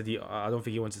don't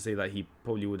think he wanted to say that he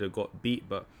probably would have got beat,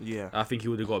 but Yeah. I think he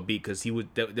would have got beat because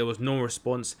there was no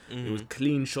response. It was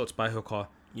clean shots by Hooker.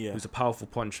 Yeah. He was a powerful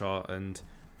puncher, and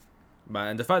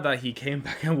man, the fact that he came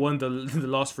back and won the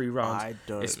last three rounds, I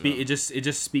don't it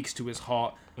just speaks to his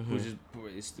heart, which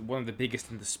is one of the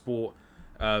biggest in the sport.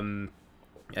 And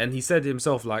he said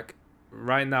himself, like,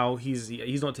 right now he's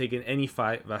not taking any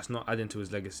fight that's not adding to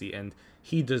his legacy, and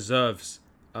he deserves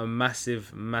a massive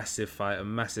fight, a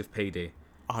massive payday.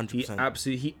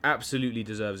 100%. He absolutely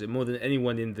deserves it more than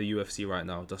anyone in the UFC right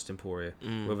now. Dustin Poirier,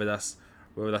 whether that's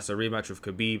a rematch with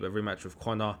Khabib, a rematch with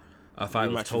Conor, a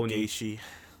fight with Tony, Gaethje.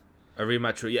 a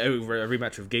rematch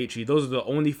with Gaethje. Those are the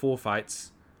only 4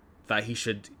 fights that he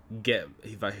should get,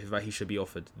 that he should be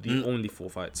offered. The only 4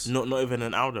 fights. Not even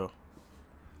an Aldo.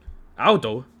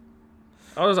 Aldo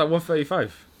was like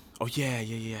 135. Oh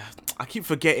yeah. I keep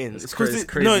forgetting. It's because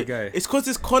crazy guy. It's because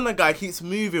this Conor guy keeps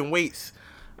moving weights.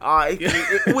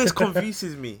 It always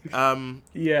confuses me.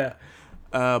 Yeah.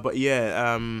 But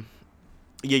yeah.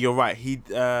 Yeah, you're right. He in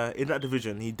that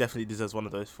division, he definitely deserves one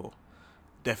of those 4.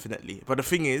 Definitely. But the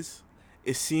thing is,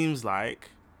 it seems like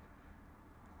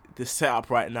the setup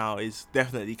right now is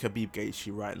definitely Khabib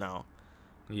Gaethje right now,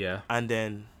 Yeah. and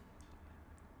then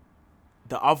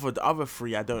the other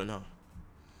 3, I don't know.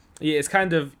 Yeah, it's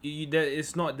kind of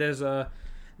it's not. There's a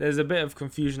bit of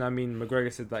confusion. I mean,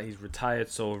 McGregor said that he's retired,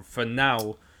 so for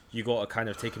now you got to kind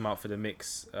of take him out for the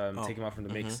mix. Take him out from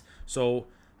the mix. So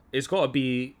it's got to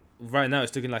be right now.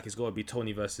 It's looking like it's got to be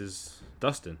Tony versus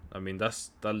Dustin. I mean, that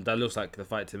looks like the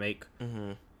fight to make.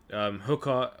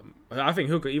 Hooker, I think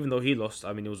Hooker, even though he lost,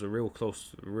 I mean, it was a real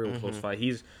close fight.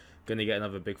 He's gonna get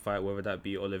another big fight, whether that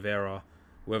be Oliveira.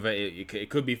 Whether it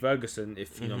could be Ferguson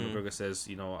if McGregor says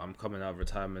I'm coming out of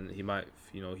retirement, he might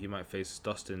face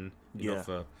Dustin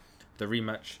for the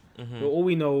rematch. But all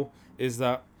we know is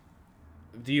that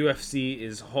the UFC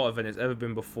is hotter than it's ever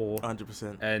been before,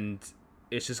 100%. and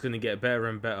it's just gonna get better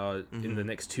and better in the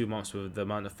next 2 months with the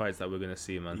amount of fights that we're gonna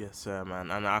see, man. Yes, sir,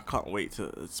 man, and I can't wait to,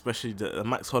 especially the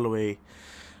Max Holloway.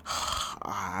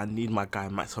 I need my guy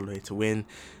Max Holloway to win.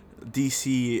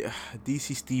 DC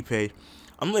Stipe.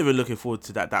 I'm not even looking forward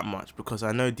to that much because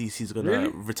I know DC's gonna Really?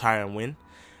 retire and win.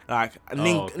 Like Okay.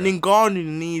 Ngannou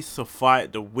needs to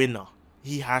fight the winner.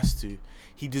 He has to.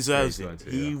 He deserves he's it. going to,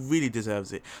 He yeah. really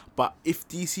deserves it. But if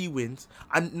DC wins,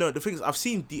 and no, the thing is, I've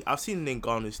seen Ngannou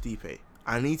Stipe.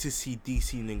 I need to see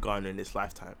DC Ngannou in this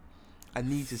lifetime. I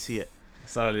need to see it,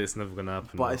 Sadly, it's never gonna happen.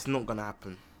 but though. it's not gonna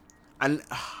happen. And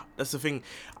that's the thing.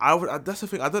 That's the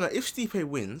thing. I don't know if Stipe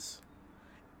wins.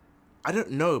 I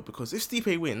don't know because if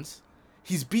Stipe wins,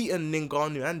 he's beaten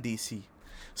Ngannou and DC.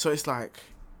 So it's like,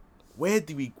 where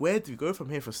do we go from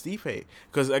here for Stipe?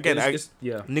 Because again,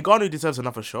 yeah. Ngannou deserves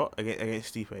another shot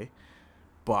against Stipe,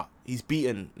 but he's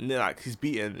beaten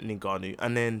Ngannou,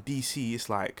 and then DC is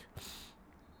like,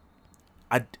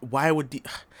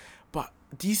 but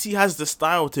DC has the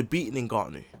style to beat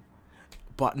Ngannou,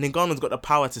 but Ngannou's got the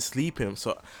power to sleep him.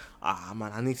 So,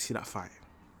 man, I need to see that fight.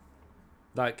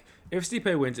 Like, if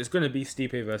Stipe wins, it's gonna be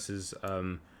Stipe versus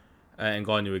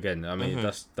Ngannou again. I mean,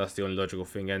 that's the only logical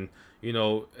thing. And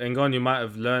Ngannou might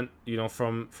have learnt,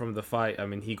 from the fight. I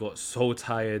mean, he got so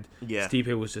tired. Yeah.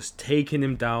 Stipe was just taking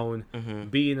him down,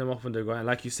 beating him up on the ground. And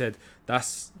like you said,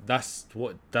 that's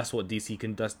what DC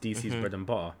can. That's DC's bread and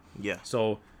butter. Yeah.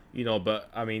 So but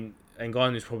I mean,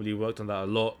 Ngannou's probably worked on that a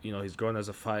lot. He's grown as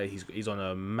a fighter. He's on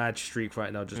a mad streak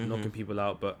right now, just knocking people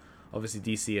out. But obviously,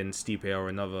 DC and Stipe are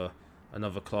another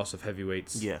class of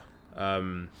heavyweights. Yeah.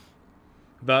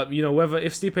 But whether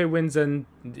if Stipe wins and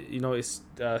it's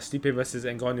Stipe versus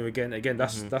Ngannou again,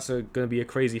 that's gonna be a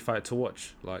crazy fight to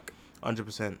watch. Like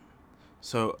 100%.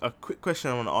 So a quick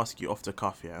question I want to ask you off the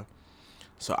cuff, yeah.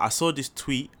 So I saw this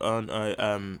tweet on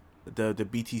the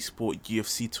BT Sport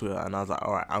UFC Twitter, and I was like,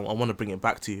 all right, I want to bring it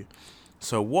back to you.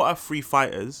 So what are 3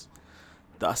 fighters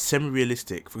that are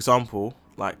semi-realistic. For example,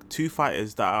 like two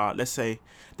fighters that are, let's say,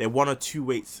 they're 1 or 2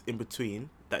 weights in between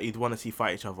that you'd want to see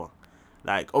fight each other.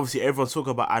 Like, obviously, everyone's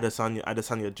talking about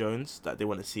Adesanya Jones that they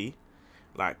want to see.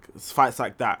 Like, fights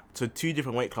like that. So, 2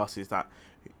 different weight classes that,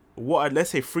 let's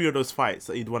say 3 of those fights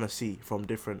that you'd want to see from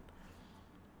different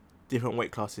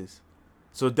weight classes.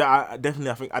 So, definitely,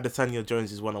 I think Adesanya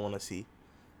Jones is one I want to see.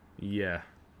 Yeah.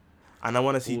 And I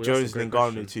want to see Jones and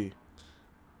Ngannou too.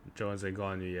 Jones and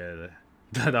Ngannou, yeah.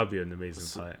 That'd be an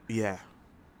amazing fight. Yeah.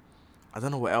 I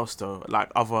don't know what else, though.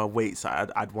 Like, other weights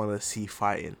that I'd want to see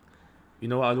fighting. You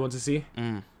know what I'd want to see?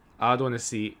 I'd want to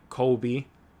see Colby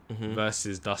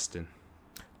versus Dustin.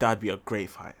 That'd be a great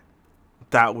fight.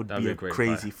 That'd be a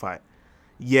crazy fight.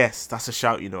 Yes, that's a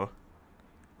shout, you know.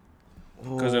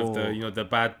 Because of the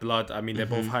bad blood. I mean, they're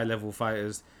both high level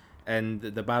fighters, and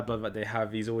the bad blood that they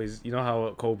have, he's always, you know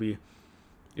how Colby.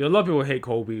 A lot of people hate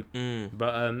Colby,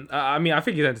 but I mean, I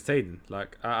think he's entertaining.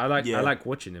 Like I like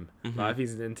watching him. Like, I think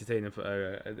he's an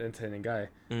entertaining guy,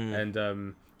 and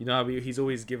you know how he's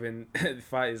always given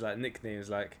fighters like nicknames.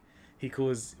 Like he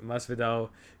calls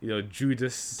Masvidal,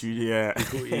 Judas. Yeah.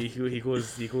 He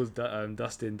calls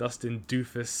Dustin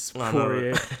Doofus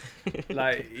Poirier.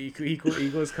 Like he calls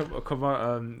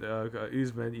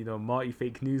Usman, Marty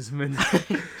Fake Newsman.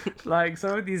 Like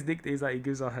some of these nicknames that he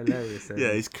gives are hilarious. And,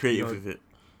 yeah, he's creative with it.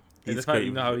 And the fact,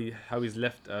 how he's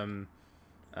left ATT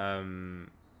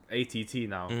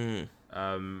now.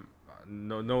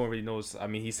 No one really knows. I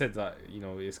mean, he said that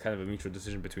it's kind of a mutual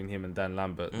decision between him and Dan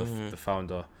Lambert, the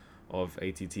founder of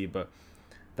ATT. But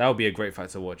that would be a great fight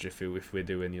to watch if we're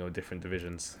doing different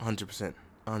divisions. 100%.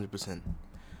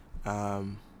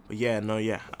 But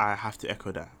yeah, I have to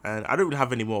echo that, and I don't really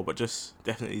have any more, but just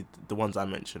definitely the ones I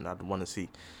mentioned I'd want to see.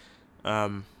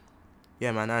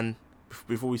 Yeah, man. And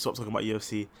before we stop talking about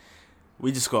UFC,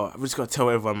 we just got to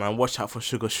tell everyone, man, watch out for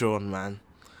Sugar Sean, man.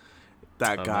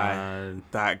 That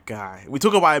guy. We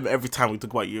talk about him every time we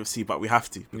talk about UFC, but we have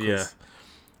to, because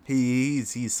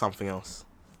he's something else.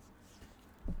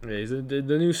 Yeah, he's the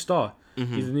new star.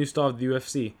 He's the new star of the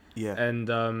UFC. Yeah. And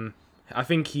I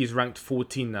think he's ranked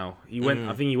 14 now.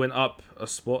 I think he went up a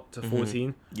spot to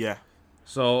 14. Yeah.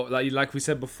 So like we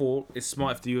said before, it's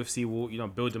smart if the UFC will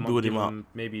build him up, give him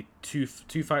maybe 3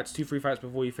 fights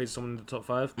before he faces someone in the top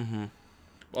 5.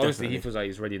 Obviously, he feels like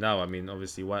he's ready now. I mean,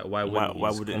 obviously, why wouldn't he?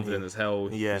 He's confident as hell.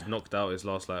 Yeah. He's knocked out his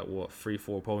last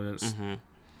 3-4 opponents.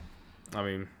 I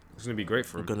mean, it's gonna be great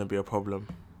for him. It's gonna be a problem.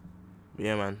 But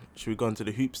yeah, man. Should we go into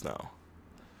the hoops now?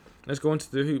 Let's go into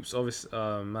the hoops, obviously,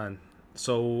 man.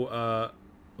 So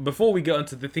before we get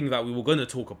into the thing that we were gonna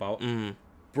talk about,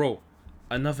 bro,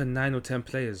 another 9 or 10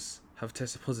 players have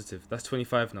tested positive. That's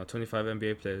 25 now. 25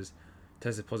 NBA players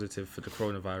tested positive for the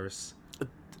coronavirus.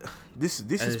 This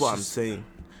is what I'm saying.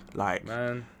 Like,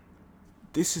 man,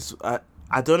 this is I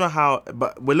don't know how,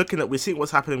 but we're seeing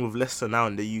what's happening with Leicester now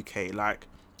in the UK. Like,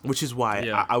 which is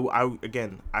why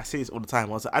I say this all the time.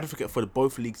 I was an advocate for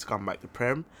both leagues to come back, the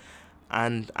Prem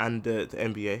and the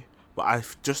NBA. But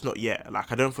I've just not yet.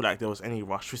 Like, I don't feel like there was any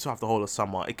rush. We still have the whole of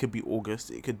summer. It could be August.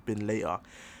 It could have been later.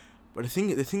 But the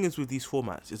thing is with these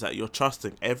formats is that you're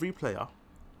trusting every player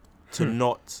to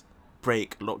not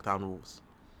break lockdown rules.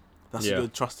 That's what you're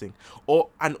trusting.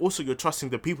 And also you're trusting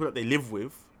the people that they live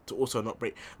with to also not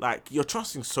break. Like, you're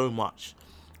trusting so much,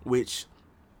 which,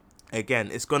 again,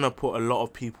 it's going to put a lot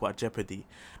of people at jeopardy.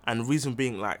 And reason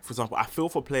being, like, for example, I feel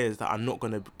for players that are not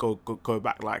going to go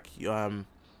back. Like,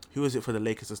 who is it for the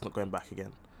Lakers that's not going back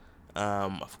again?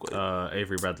 I forgot.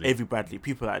 Avery Bradley.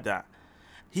 People like that.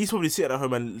 He's probably sitting at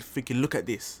home and thinking, look at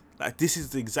this. Like, this is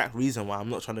the exact reason why I'm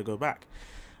not trying to go back.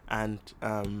 And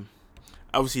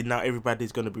obviously now Avery Bradley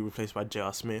is going to be replaced by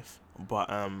J.R. Smith. But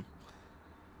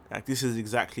like, this is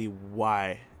exactly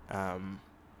why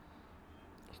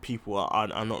people are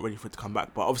not ready for it to come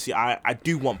back. But obviously I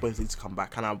do want both leagues to come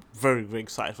back, and I'm very, very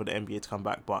excited for the NBA to come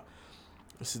back. But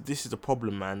this is the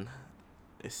problem, man.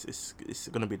 It's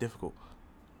going to be difficult.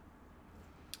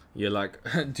 Yeah, like,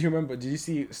 did you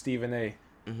see Stephen A?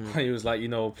 He was like,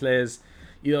 players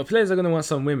are gonna want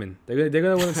some women. They're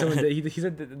gonna want some. He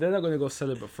said they're not gonna go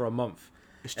celibate for a month.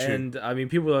 It's true. And I mean,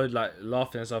 people are like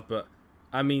laughing and stuff, but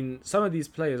I mean, some of these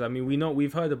players. I mean,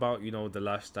 we've heard about the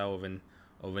lifestyle of an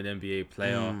NBA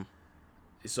player.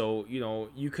 So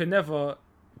you can never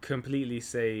completely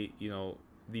say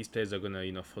these players are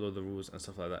gonna follow the rules and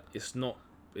stuff like that. It's not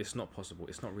possible.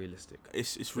 It's not realistic.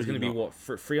 It's really going to be what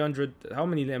 300. How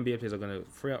many NBA players are gonna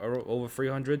over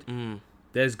 300?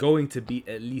 There's going to be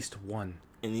at least one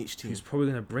in each team who's probably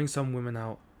gonna bring some women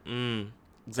out. Exactly.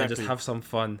 And just have some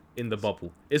fun in the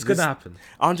bubble. It's gonna happen.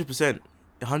 100%.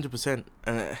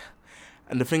 And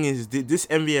And the thing is, this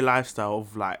NBA lifestyle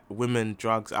of like women,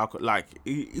 drugs, alcohol, like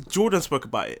Jordan spoke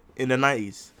about it in the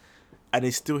 90s, and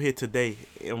it's still here today,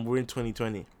 and we're in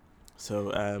 2020.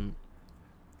 So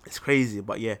it's crazy.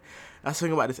 But yeah, that's the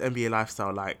thing about this NBA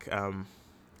lifestyle, like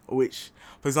which,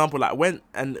 for example, like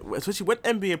especially when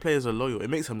NBA players are loyal, it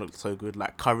makes them look so good.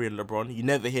 Like Curry and LeBron, you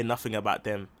never hear nothing about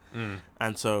them,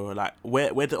 and so like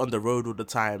where they're on the road all the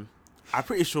time. I'm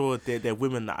pretty sure they're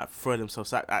women that throw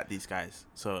themselves at these guys.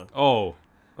 So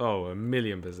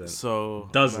 1,000,000%. So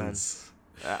dozens.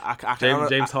 Man,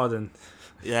 James Harden.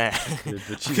 Yeah, he's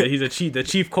the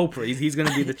chief culprit. He's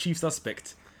gonna be the chief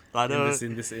suspect. I know.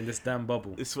 in this damn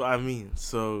bubble. It's what I mean.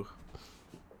 So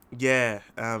yeah,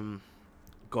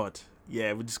 God,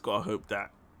 yeah, we just gotta hope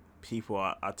that people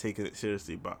are taking it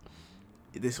seriously. But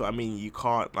this is what I mean. You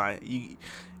can't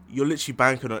you're literally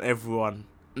banking on everyone.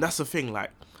 And that's the thing.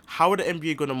 Like, how are the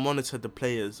NBA gonna monitor the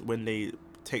players when they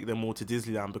take them all to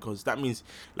Disneyland? Because that means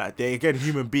like they're again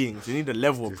human beings. They need a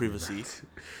level of privacy.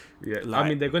 Yeah, like, I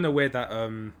mean they're gonna wear that.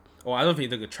 Or I don't think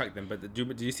they're gonna track them. But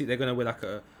do you see they're gonna wear like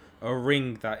a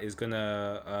ring that is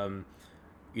gonna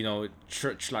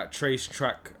trace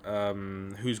track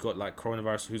who's got like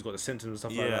coronavirus, who's got the symptoms and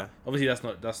stuff like that. Obviously that's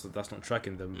not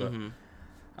tracking them, but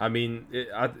I mean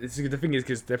it's the thing is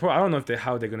because I don't know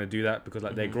how they're gonna do that because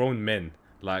like they're grown men.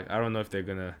 Like I don't know if they're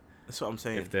gonna. That's what I'm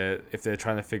saying. If they're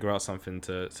trying to figure out something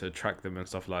to track them and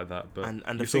stuff like that, but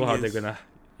and you saw how they're gonna.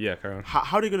 Yeah, carry on.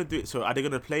 How are they gonna do it? So are they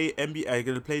gonna play NBA? Are they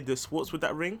gonna play the sports with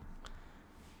that ring,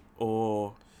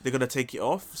 or they're gonna take it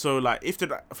off? So like if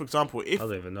they're, for example, I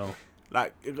don't even know.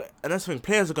 Like, and that's the thing,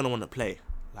 players are gonna want to play.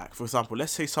 Like for example,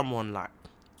 let's say someone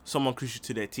crucial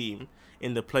to their team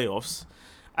in the playoffs,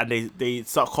 and they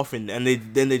start coughing, and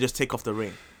they just take off the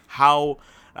ring. How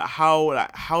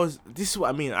is this? Is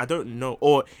what I mean. I don't know.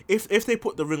 Or if they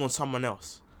put the ring on someone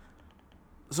else.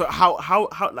 So how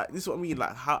like this is what I mean.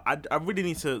 Like how I really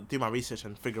need to do my research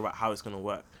and figure out how it's gonna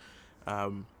work.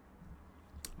 But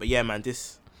yeah, man,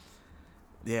 this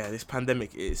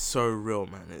pandemic is so real,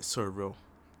 man. It's so real.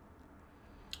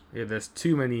 Yeah, there's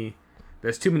too many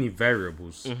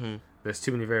variables. There's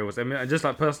too many variables. I mean, just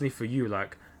like personally for you,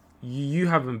 like you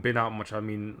haven't been out much. I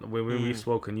mean, when we've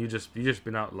spoken, you just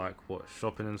been out like what,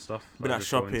 shopping and stuff. Been like, out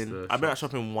shopping. I've been out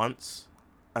shopping once.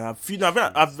 I've been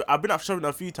out shopping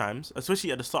a few times,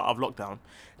 especially at the start of lockdown.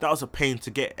 That was a pain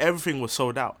to get. Everything was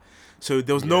sold out, so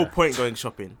there was no point going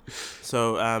shopping.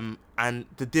 So and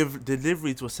the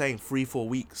deliveries were saying 3-4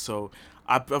 weeks. So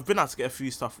I've been out to get a few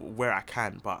stuff where I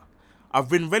can, but I've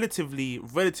been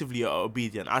relatively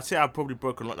obedient. I'd say I've probably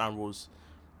broken lockdown rules.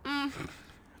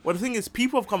 Well, the thing is,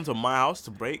 people have come to my house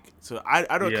to break, so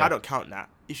I don't count that.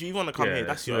 If you want to come here,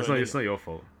 that's your own. It's not your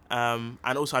fault. And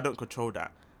also I don't control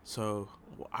that. So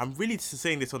I'm really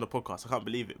saying this on the podcast. I can't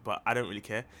believe it, but I don't really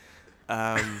care.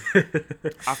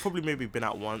 I've probably maybe been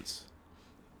out once.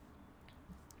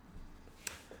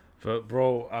 But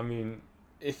bro, I mean,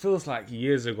 it feels like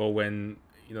years ago when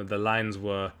the lines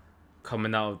were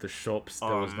coming out of the shops.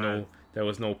 There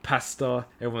was no pasta.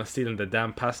 Everyone's stealing the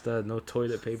damn pasta. No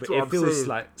toilet paper. It feels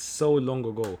like so long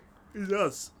ago. It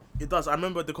does. I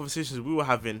remember the conversations we were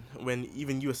having when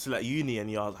even you were still at uni,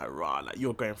 and you was like, "Rah, like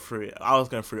you're going through it." I was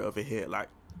going through it over here. Like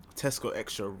Tesco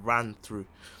Extra ran through,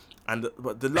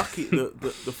 but the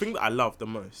thing that I love the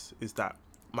most is that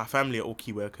my family are all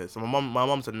key workers. So my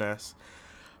mom's a nurse.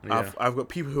 Yeah. I've got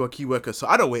people who are key workers, so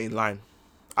I don't wait in line.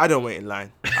 And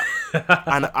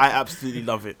I absolutely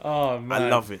love it. Oh man, I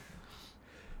love it.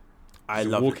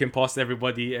 Walking past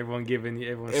everybody, everyone giving you,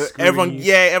 everyone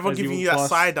giving you that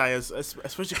side eye,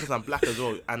 especially because I'm black as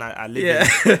well, and I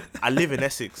live in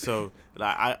Essex, so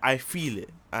like I feel it,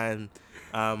 and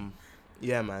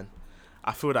yeah, man,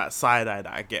 I feel that side eye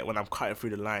that I get when I'm cutting through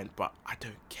the line, but I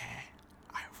don't care.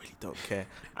 I really don't care.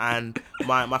 And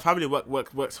my family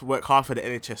work hard for the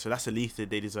NHS, so that's the least that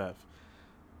they deserve.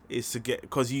 Is to get,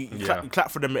 because you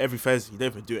clap for them every Thursday. You don't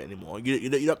even do it anymore. You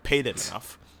don't pay them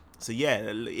enough. So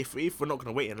yeah, if we're not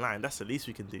gonna wait in line, that's the least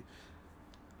we can do.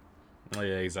 Oh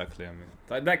yeah, exactly. I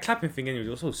mean, that clapping thing anyway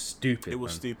was so stupid. It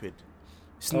was stupid.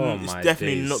 It's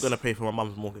definitely not gonna pay for my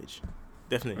mum's mortgage.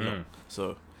 Definitely not.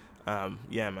 So,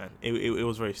 yeah, man, it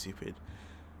was very stupid.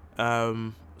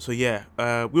 So yeah,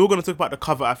 we were gonna talk about the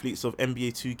cover athletes of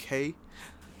NBA 2K.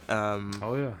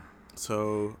 Oh yeah.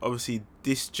 So obviously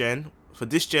for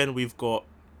this gen we've got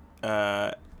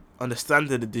on the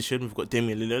standard edition we've got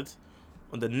Damian Lillard.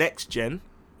 On the next gen,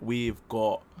 we've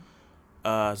got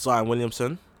Zion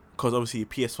Williamson, because obviously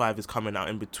PS5 is coming out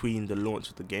in between the launch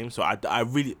of the game. So I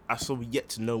still yet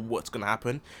to know what's going to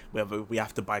happen, whether we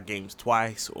have to buy games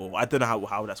twice, or I don't know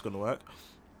how that's going to work.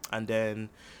 And then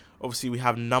obviously we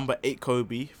have number 8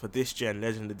 Kobe for this gen,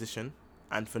 Legend Edition.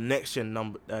 and for next gen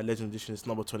Legend Edition it's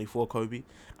number 24 Kobe,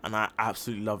 and I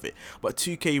absolutely love it. But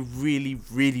 2K really,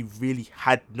 really, really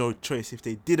had no choice. If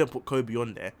they didn't put Kobe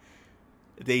on there,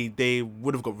 they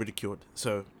would have got ridiculed.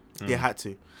 So they had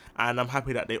to, and I'm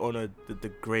happy that they honored the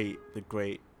great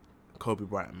Kobe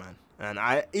Bryant, man. And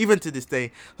I, even to this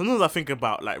day, sometimes I think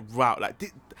about like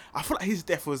I feel like his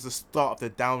death was the start of the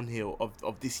downhill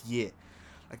of this year.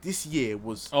 Like this year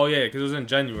was. Oh yeah, because it was in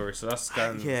January, so that's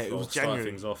kind of it was January.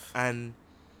 Things off. And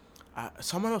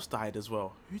someone else died as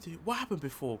well. What happened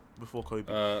before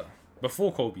Kobe?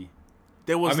 Before Kobe,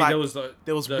 there was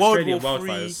there was World War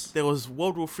wildfires. III. There was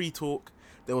World War III talk.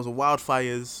 There was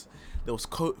wildfires. There was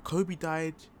Kobe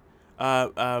died.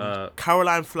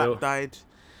 Caroline Flack died.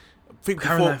 I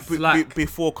think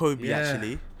before Kobe,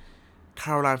 actually.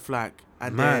 Caroline Flack.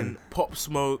 And then Pop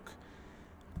Smoke.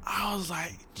 I was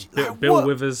like Bill what?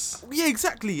 Withers. Yeah,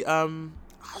 exactly. I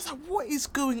was like, what is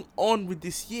going on with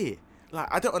this year? Like,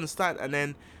 I don't understand. And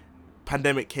then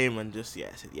pandemic came and just, I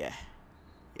said, yeah.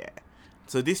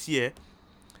 So this year,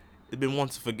 it's been one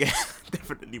to forget.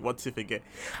 Definitely one to forget.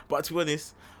 But to be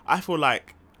honest, I feel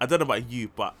like, I don't know about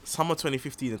you, but summer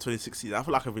 2015 and 2016, I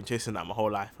feel like I've been chasing that my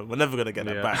whole life, and we're never gonna get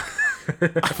that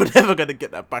back. We're never gonna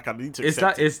get that back. I need to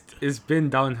accept it. It's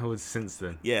been downhill since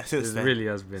then. Yeah, since then. It really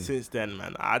has been. Since then,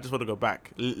 man. I just want to go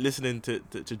back, listening to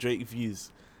Drake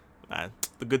views, man.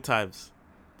 The good times,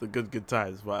 the good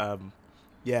times. But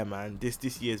yeah, man.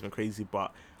 This year's been crazy,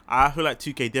 but I feel like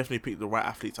 2K definitely picked the right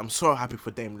athletes. I'm so happy for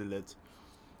Dame Lillard.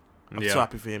 I'm so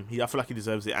happy for him. I feel like he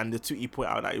deserves it. And the tweet he put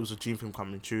out that it was a dream for him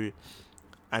coming true.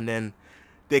 And then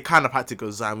they kind of had to go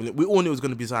Zion. We all knew it was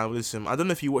going to be Zion Williamson. I don't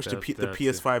know if you watched the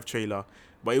PS5 trailer,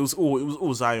 but it was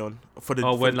all Zion for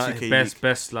the when the like 2K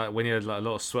best like when he had like a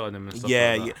lot of sweat on him and stuff.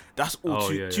 Yeah, like that. that's all.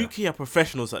 2K are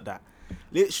professionals at that.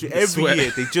 Literally every Sweat.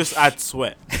 year they just add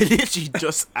sweat. Literally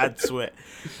just add sweat.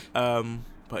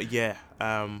 But yeah,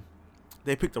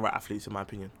 they picked the right athletes in my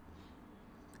opinion.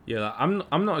 Yeah, like,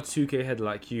 I'm not a 2K head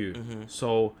like you. Mm-hmm.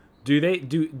 So do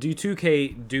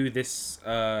 2K do this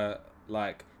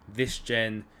like this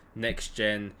gen, next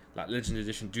gen, like Legend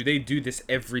Edition? Do they do this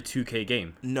every 2K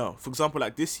game? No. For example,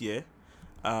 like this year,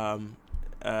 current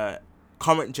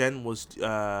gen was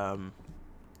I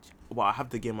have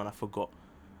the game and I forgot.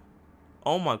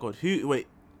 Oh my god,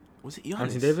 was it Giannis?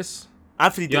 Anthony Davis?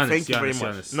 Anthony Davis, thank you very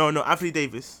much. Giannis. No, Anthony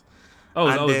Davis. Oh,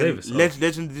 and that was then Davis.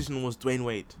 Legend Edition was Dwayne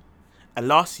Wade. And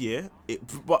last year,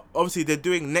 but obviously they're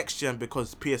doing next gen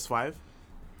because PS5.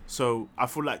 So I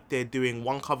feel like they're doing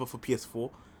one cover for PS4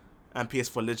 and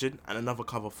PS4 Legend and another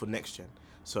cover for next gen.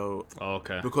 So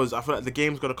because I feel like the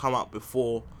game's gonna come out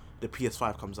before the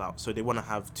PS5 comes out, so they want to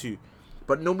have two.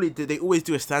 But normally they always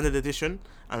do a standard edition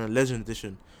and a Legend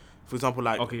edition. For example,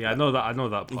 like I know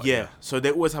that part, yeah, so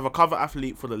they always have a cover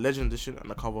athlete for the Legend edition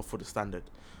and a cover for the standard.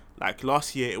 Like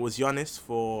last year, it was Giannis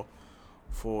for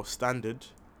standard,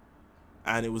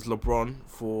 and it was LeBron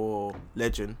for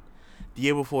Legend. The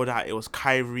year before that, it was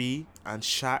Kyrie and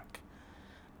Shaq.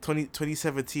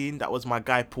 2017, that was my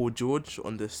guy Paul George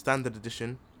on the standard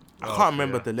edition. I can't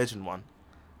remember the Legend one.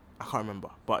 I can't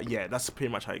remember, but yeah, that's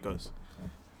pretty much how it goes.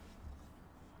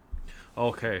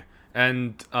 Okay,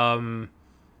 and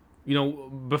you know,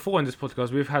 before in this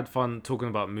podcast, we've had fun talking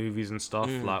about movies and stuff.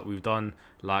 Like we've done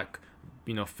like,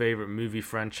 you know, favorite movie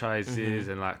franchises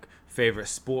and like favorite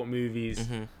sport movies.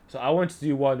 So I wanted to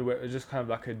do one where it's just kind of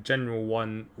like a general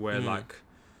one where like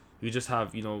you just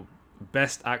have, you know,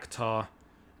 best actor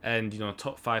and, you know,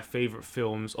 top 5 favorite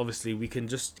films. Obviously, we can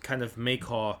just kind of make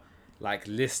our like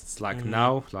lists like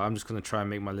now. Like I'm just gonna try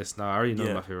and make my list now. I already know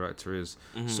who my favorite actor is.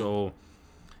 So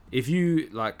if you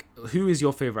like, who is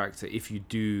your favorite actor? If you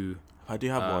do, I do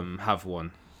have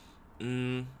one.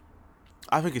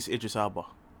 I think it's Idris Elba.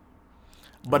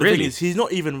 But the Really? thing is, he's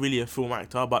not even really a film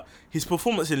actor, but his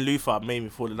performance in Luther made me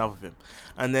fall in love with him.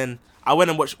 And then I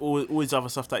went and watched all his other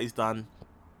stuff that he's done.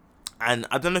 And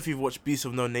I don't know if you've watched Beast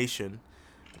of No Nation.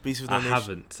 I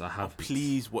haven't. Oh,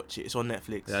 please watch it. It's on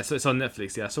Netflix. Yeah, so it's on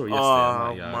Netflix. Yeah, I saw it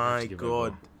yesterday. Oh my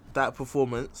god, that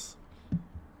performance.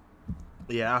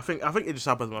 Yeah, I think Idris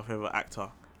Elba is my favorite actor.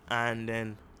 And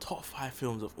then top 5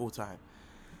 films of all time.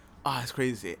 It's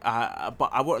crazy. But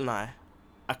I won't lie.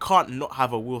 I can't not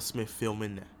have a Will Smith film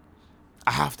in there.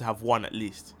 I have to have one at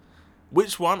least.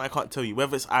 Which one? I can't tell you.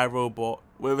 Whether it's iRobot,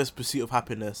 whether it's Pursuit of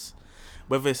Happiness,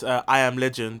 whether it's I Am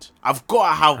Legend. I've got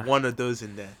to have one of those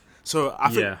in there. So I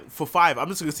think for 5, I'm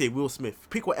just going to say Will Smith.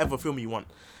 Pick whatever film you want.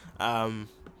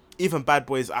 Even Bad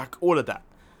Boys, all of that.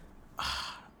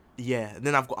 Yeah, and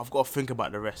then I've got to think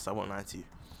about the rest. I won't lie to you.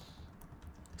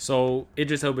 So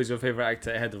Idris Elba is your favorite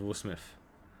actor ahead of Will Smith?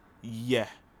 Yeah.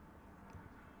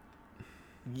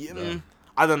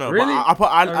 I don't know. Really? But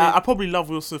I mean- I probably love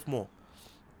Will Smith more.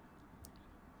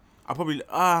 I probably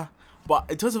but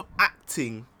in terms of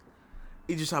acting,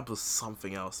 Idris Elba's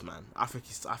something else, man. I think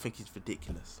he's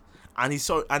ridiculous, and he's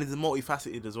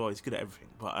multifaceted as well. He's good at everything.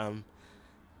 But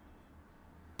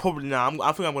probably now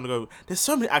I think I'm gonna go. There's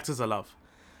so many actors I love,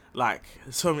 like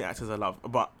so many actors I love.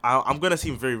 But I'm gonna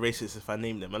seem very racist if I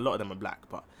name them. A lot of them are black,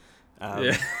 but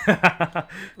yeah.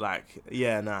 like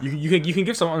nah. You can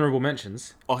give some honorable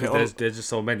mentions. Okay, 'Cause there's just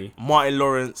so many. Martin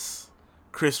Lawrence,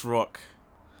 Chris Rock,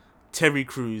 Terry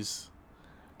Crews,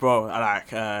 bro. I like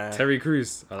Terry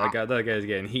Crews. That guy's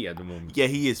getting heat at the moment. Yeah,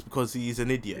 he is because he's an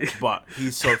idiot, but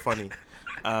he's so funny.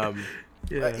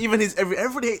 Yeah. Even his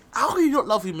everybody. How can you not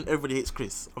love him and everybody hates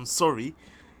Chris? I'm sorry.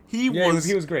 He was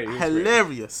great. He was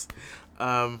hilarious.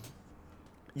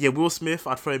 Yeah, Will Smith.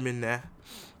 I'd throw him in there.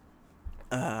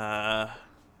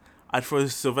 I'd throw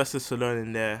Sylvester Stallone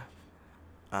in there.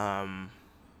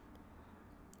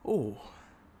 Oh,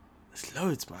 there's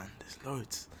loads, man. There's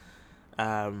loads.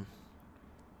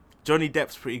 Johnny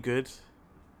Depp's pretty good.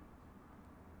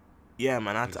 Yeah,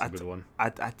 man. That's a good one.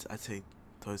 I'd say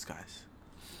those guys.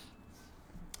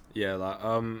 Yeah, like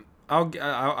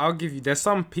I'll give you. There's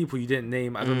some people you didn't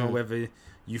name. I don't know whether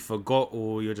you forgot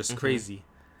or you're just crazy,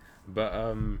 but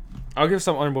I'll give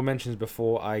some honorable mentions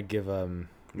before I give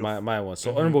my one.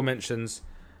 So honorable mentions,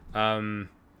 you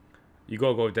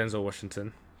gotta go with Denzel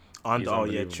Washington. Oh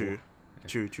yeah, true.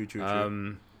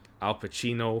 Al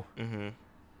Pacino. Mm-hmm.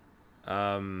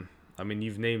 I mean,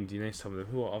 you named some of them.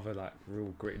 Who are other like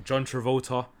real great? John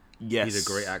Travolta. Yes, he's a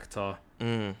great actor.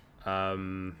 Mm.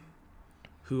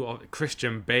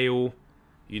 Christian Bale,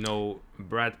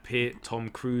 Brad Pitt, Tom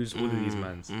Cruise, all of these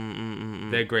mans.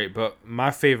 They're great, but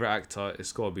my favorite actor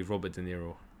is gotta be Robert De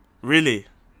Niro. Really?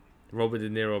 Robert De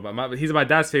Niro, but he's my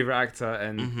dad's favorite actor,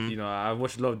 and I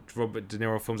watched a lot of Robert De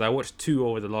Niro films. I watched 2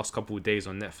 over the last couple of days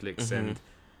on Netflix, and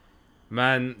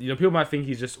man, people might think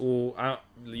he's just all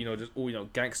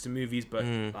gangster movies, but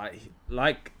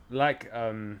like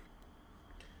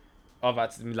other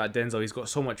actors like Denzel, he's got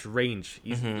so much range.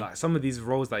 He's like some of these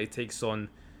roles that he takes on,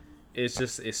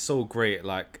 it's so great.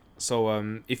 Like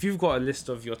if you've got a list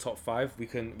of your top 5, we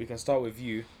can start with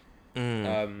you.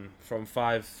 From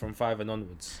five and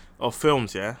onwards. Of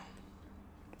films, yeah.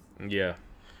 Yeah.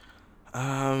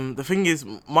 The thing is,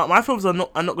 my films are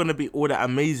not gonna be all that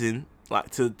amazing, like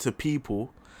to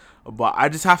people, but I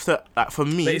just have to, like, for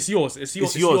me, but it's yours. It's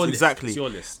yours. Exactly. It's your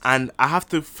list. And I have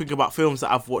to think about films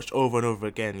that I've watched over and over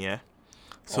again. Yeah.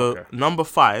 So Okay. number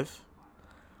 5,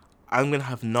 I'm gonna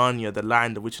have Narnia: The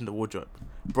Lion, the Witch, and the Wardrobe.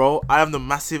 Bro, I'm a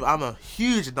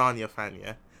huge Narnia fan.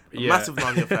 Yeah. Massive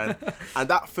Narnia fan, and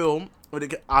that film,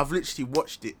 I've literally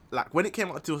watched it, like when it came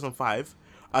out in 2005.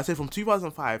 I'd say from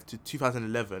 2005 to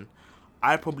 2011,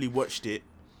 I probably watched it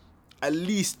at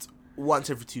least once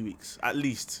every 2 weeks, at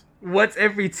least. Once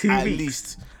every 2 weeks. At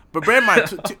least. But bear in mind,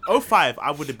 2005,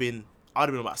 I would have been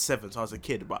about 7, so I was a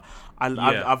kid. But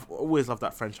I've always loved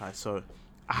that franchise, so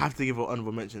I have to give an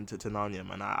honorable mention to Narnia,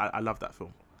 man. I love that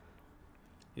film.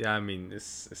 Yeah, I mean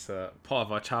it's a part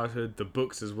of our childhood. The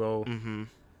books as well. Mm-hmm.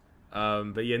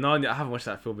 But yeah, Narnia, I haven't watched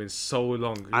that film in so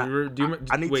long. I need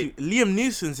to. Liam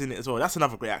Neeson's in it as well. That's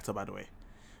another great actor, by the way.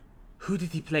 Who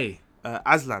did he play?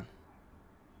 Aslan.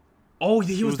 Oh,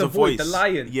 he was the voice, the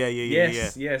lion. Yeah.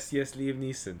 Yes, Liam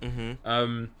Neeson.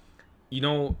 Mm-hmm.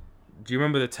 Do you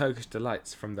remember the Turkish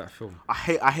delights from that film? I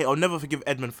hate. I'll never forgive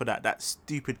Edmund for that. That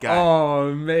stupid guy.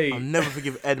 Oh, mate. I'll never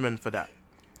forgive Edmund for that.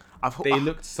 They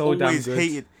looked so damn good.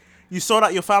 Hated. You sold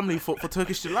out your family for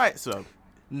Turkish delights, so.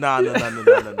 No. I don't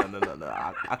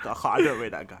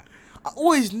rate that guy. I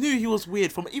always knew he was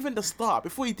weird from even the start.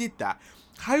 Before he did that,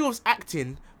 how he was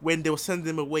acting when they were sending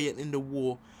him away in the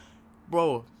war,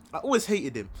 bro. I always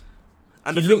hated him.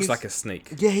 And he looks like a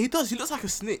snake. Yeah, he does. He looks like a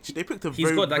snitch. They picked a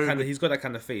He's got that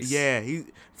kind of face. Yeah, he's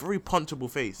very punchable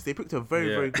face. They picked a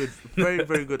very good,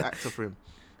 very good actor for him.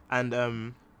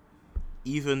 And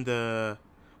even the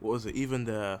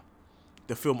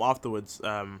film afterwards,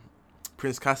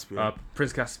 Prince Caspian.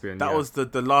 Prince Caspian. That was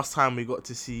the last time we got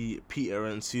to see Peter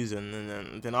and Susan,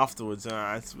 and then afterwards,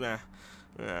 it's not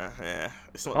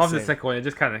after the second one. It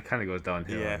just kind of goes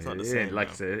downhill. Yeah, it's not the same. Like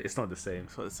it's not the same.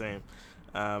 It's not the same.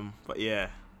 But yeah.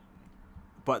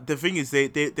 But the thing is,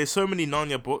 there's so many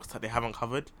Narnia books that they haven't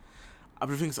covered.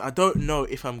 I don't know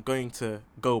if I'm going to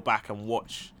go back and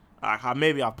watch.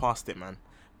 Maybe I've passed it, man.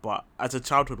 But as a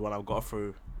childhood one, I've got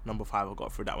through number 5. I've got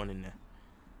to throw that one in there.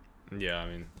 Yeah, I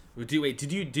mean, did you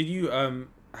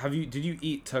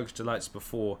eat Turkish delights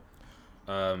before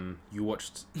you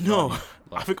watched? No,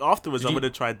 I think afterwards I would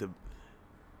have tried them.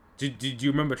 Did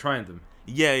you remember trying them?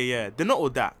 Yeah. They're not all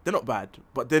that. They're not bad,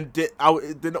 but then they're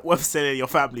not worth selling your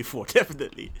family for.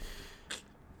 Definitely.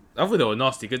 I thought they were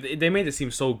nasty because they made it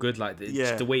seem so good, like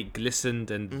Yeah. the way it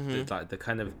glistened and like the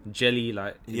kind of jelly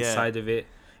like Yeah. inside of it.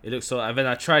 It looked so. And then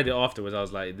I tried it afterwards. I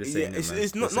was like, "This Yeah, ain't it, man.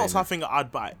 it's This not ain't it." something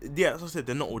I'd buy. Yeah, as I said,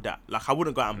 they're not all that. Like I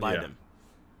wouldn't go out and buy Yeah. them.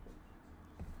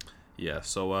 Yeah.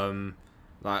 So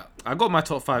like I got my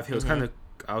top 5 here.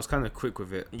 I was kind of quick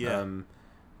with it. Yeah.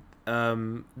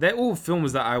 They're all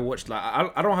films that I watched. Like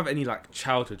I don't have any like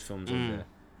childhood films on there,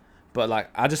 but like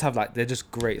I just have like they're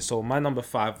just great. So my number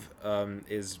 5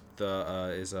 is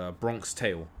Bronx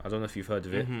Tale. I don't know if you've heard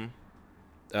of it.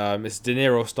 It's De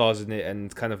Niro stars in it,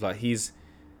 and kind of like he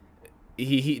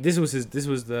this was his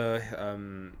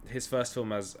first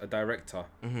film as a director.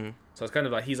 So it's kind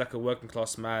of like he's like a working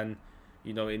class man,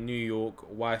 you know, in New York,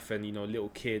 wife and, you know, little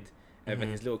kid, and then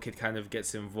his little kid kind of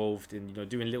gets involved in, you know,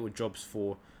 doing little jobs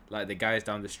for like the guys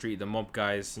down the street, the mob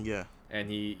guys. Yeah. And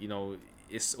he, you know,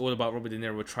 it's all about Robert De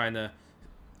Niro trying to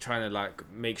like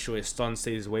make sure his son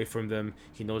stays away from them.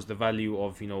 He knows the value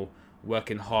of, you know,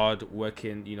 working hard,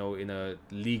 you know, in a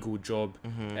legal job,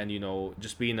 and, you know,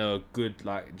 just being a good,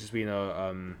 like, just being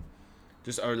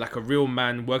like a real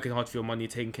man, working hard for your money,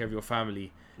 taking care of your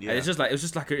family. Yeah. And it's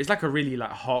like a really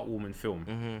like heartwarming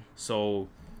film. So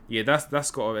yeah,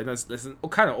 that's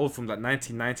kind of old from like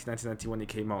 1990, 1991 it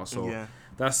came out. So Yeah.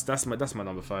 that's my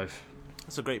number 5.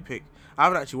 That's a great pick. I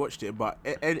haven't actually watched it, but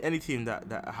any team that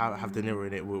have De Niro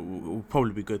in it will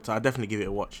probably be good. So I'll definitely give it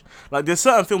a watch. Like there's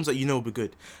certain films that you know will be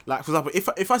good. Like for example,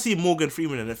 if I see Morgan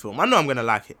Freeman in a film, I know I'm gonna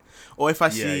like it. Or if I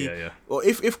see, or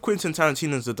if Quentin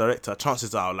Tarantino's the director,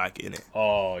 chances are I'll like it in it.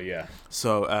 Oh yeah.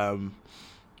 So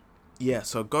yeah.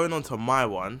 So going on to my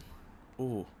one,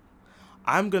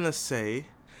 I'm gonna say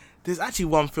there's actually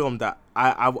one film that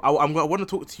I want to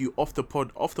talk to you off the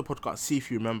podcast, see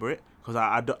if you remember it, because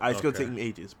it's gonna take me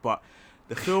ages. But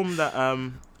the film that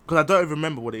because I don't even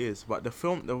remember what it is, but the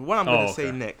one I'm gonna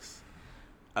say next,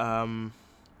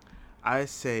 I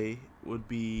say would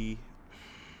be,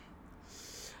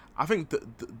 I think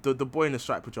the Boy in the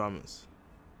Striped Pajamas.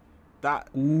 That's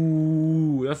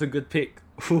a good pick.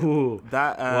 Ooh.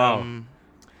 That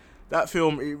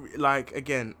film, like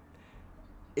again,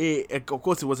 of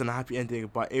course it wasn't a happy ending,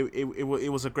 but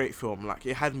it was a great film. Like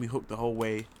it had me hooked the whole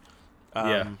way.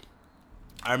 I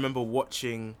remember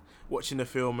watching the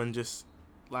film and just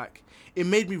like it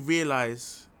made me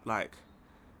realize like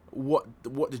what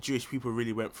the Jewish people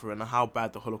really went through and how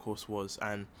bad the Holocaust was,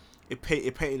 and it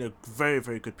painted a very,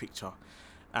 very good picture,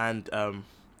 and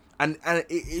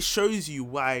it shows you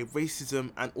why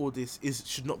racism and all this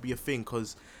should not be a thing,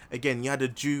 because again you had a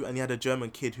Jew and you had a German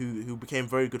kid who became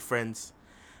very good friends,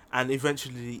 and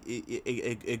eventually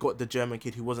it got the German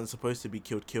kid who wasn't supposed to be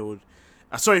killed.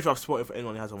 Sorry if I've spoiled it for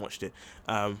anyone who hasn't watched it,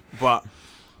 but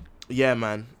yeah,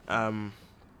 man,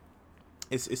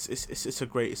 it's a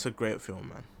great film,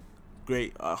 man.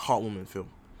 Great heartwarming film.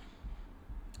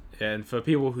 Yeah, and for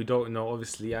people who don't know,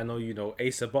 obviously I know you know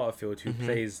Asa Butterfield, who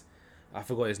plays, I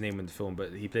forgot his name in the film,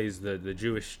 but he plays the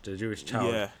Jewish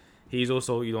child. Yeah. He's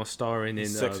also, you know, starring in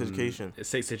Sex Education.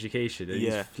 Sex Education. And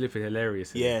he's flipping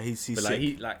hilarious. Yeah, he's but like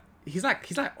he's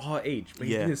like our age, but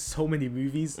he's been in so many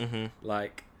movies.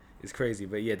 Like it's crazy.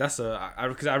 But yeah, that's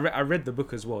because I read the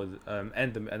book as well,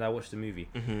 and I watched the movie,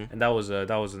 and it was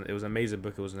an amazing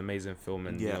book. It was an amazing film,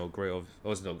 and you know, I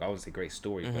wouldn't say great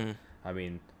story, but I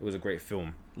mean, it was a great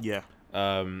film. Yeah.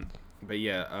 But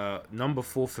yeah, number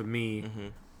 4 for me.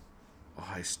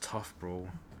 Oh, it's tough, bro.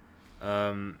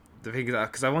 The thing is that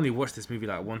because I've only watched this movie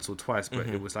like once or twice, but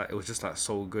it was just like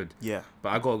so good. Yeah. But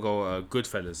I gotta go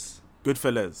Goodfellas.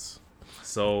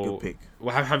 So good pick.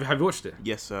 Well, have you watched it?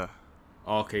 Yes, sir.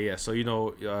 Okay, yeah. So you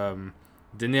know,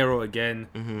 De Niro again,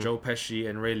 Joe Pesci,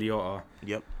 and Ray Liotta.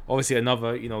 Yep. Obviously,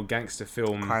 another gangster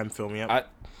film, crime film. Yep.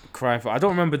 Crime film. I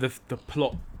don't remember the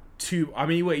plot too. I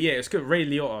mean, wait, yeah, it's good. Ray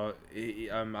Liotta.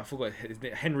 I forgot his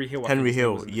name. Henry Hill. Henry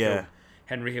Hill. Yeah.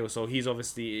 Henry Hill. So he's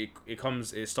obviously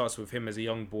it starts with him as a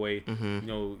young boy.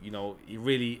 You know, he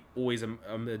really always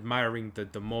admiring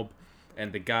the mob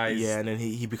and the guys. Yeah, and then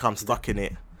he becomes stuck in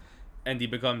it. And he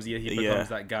becomes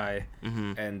that guy.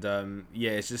 And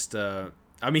it's just I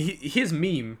mean his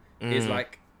meme is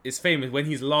like it's famous when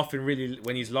he's laughing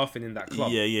in that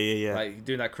club. Yeah. Like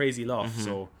doing that crazy laugh.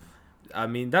 So I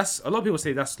mean that's a lot of people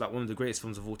say that's like one of the greatest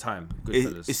films of all time.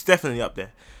 Goodfellas. It's definitely up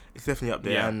there.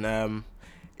 Yeah. And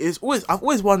I've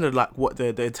always wondered like what the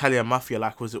Italian mafia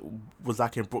was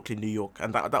like in Brooklyn, New York,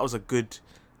 and that was a good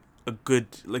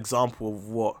example of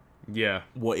what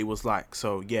it was like.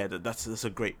 So yeah, that's a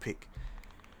great pick.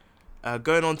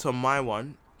 Going on to my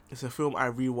one, it's a film I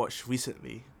rewatched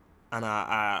recently, and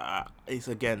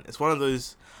it's one of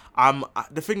those.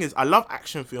 The thing is, I love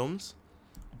action films,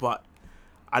 but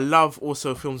I love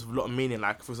also films with a lot of meaning.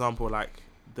 Like for example, like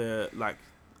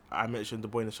I mentioned, The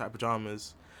Boy in the Striped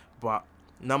Pajamas, but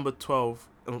number 12,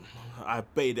 I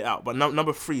baited it out. But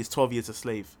number 3 is 12 Years a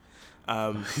Slave.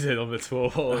 He said number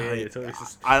 12. Oh yeah,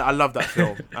 I love that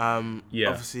film. Yeah.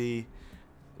 Obviously,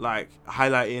 like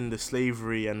highlighting the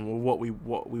slavery and what we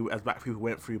as black people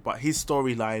went through. But his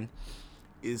storyline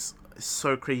is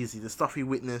so crazy. The stuff he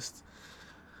witnessed,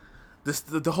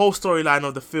 the whole storyline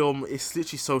of the film is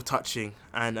literally so touching.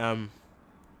 And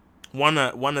one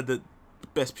of the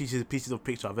best pieces of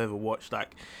picture I've ever watched.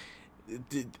 Like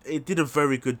it did a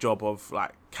very good job of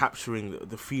like capturing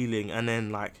the feeling. And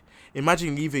then like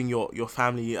imagine leaving your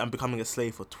family and becoming a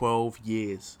slave for 12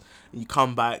 years. And you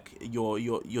come back, your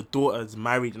daughter's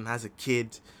married and has a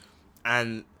kid,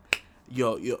 and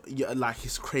you're like,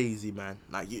 it's crazy, man.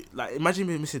 Like imagine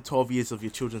being missing 12 years of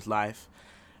your children's life,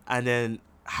 and then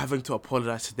having to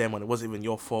apologize to them when it wasn't even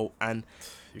your fault. And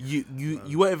you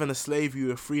weren't even a slave, you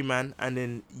were a free man, and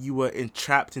then you were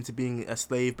entrapped into being a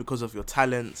slave because of your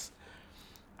talents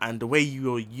and the way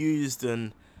you were used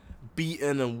and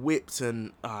beaten and whipped.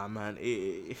 And man,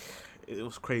 it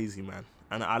was crazy, man.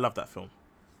 And I love that film.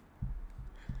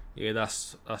 Yeah,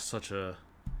 that's such a,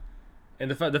 and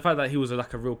the fact that he was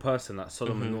like a real person, like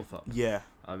Solomon Northup. Yeah.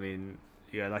 I mean,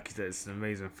 yeah, like you said, it's an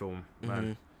amazing film,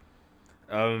 man.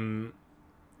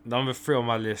 Number 3 on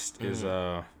my list is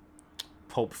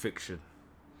Pulp Fiction.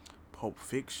 Pulp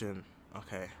Fiction.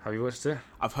 Okay. Have you watched it?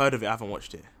 I've heard of it. I haven't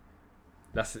watched it.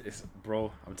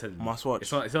 Bro, I'm telling you, must watch.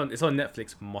 It's on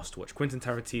Netflix. Must watch. Quentin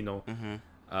Tarantino.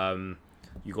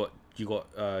 You got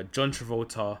John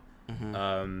Travolta.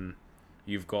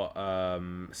 You've got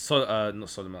not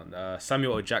Solomon.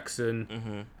 Samuel L.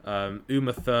 Jackson.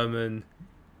 Uma Thurman.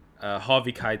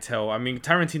 Harvey Keitel. I mean,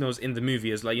 Tarantino's in the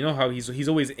movie as like, you know how he's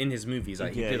always in his movies.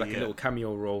 Like he did like a little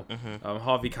cameo role.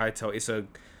 Harvey Keitel.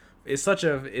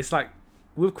 It's like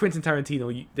with Quentin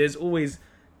Tarantino, there's always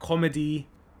comedy,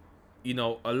 you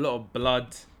know, a lot of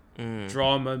blood,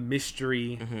 drama,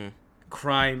 mystery,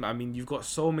 crime. I mean, you've got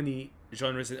so many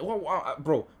genres.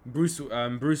 Bro, Bruce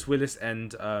Willis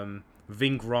and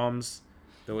Ving Rhames,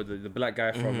 the black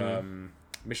guy from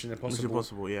Mission Impossible. Mission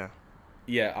Impossible, yeah.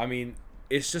 Yeah, I mean,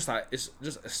 it's just like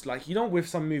you know, with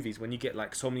some movies when you get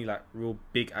like so many like real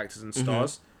big actors and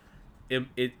stars,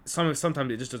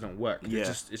 sometimes it just doesn't work.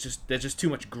 Yeah. There's just too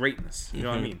much greatness. You know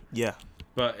what I mean? Yeah.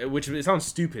 But it sounds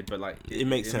stupid, but like it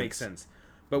makes sense.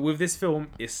 But with this film,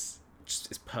 it's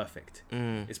perfect.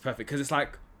 It's perfect because it's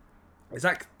like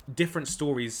different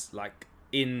stories like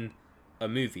in a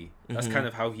movie. That's kind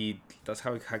of how he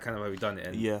done it.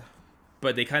 And, yeah.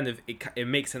 But they kind of it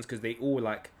makes sense because they all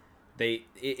like it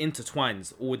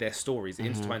intertwines all their stories. It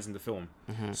intertwines in the film.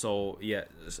 So yeah,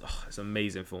 it's an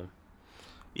amazing film.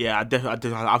 Yeah,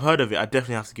 I've heard of it. I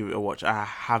definitely have to give it a watch. I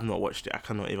have not watched it. I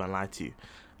cannot even lie to you.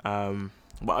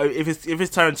 But if it's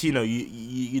Tarantino,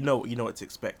 you know what to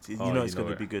expect. You know it's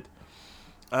going to be good.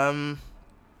 Going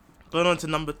on to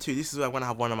number 2. This is where I'm going to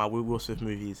have one of my Will Smith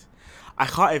movies. I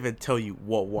can't even tell you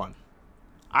what one.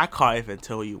 You can't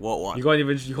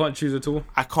choose at all.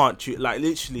 I can't choose. Like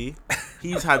literally,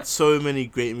 he's had so many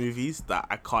great movies that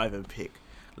I can't even pick.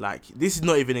 Like this is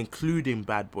not even including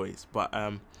Bad Boys. But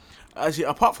actually,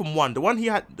 apart from one, the one he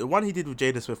did with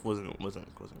Jaden Smith wasn't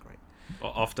great.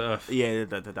 After Earth. Yeah,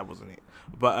 that wasn't it.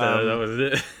 But that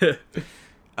was it.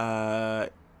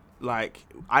 Like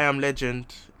I Am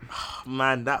Legend,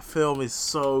 man, that film is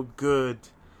so good.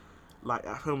 Like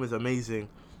that film is amazing.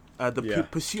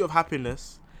 Pursuit of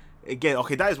Happiness, again,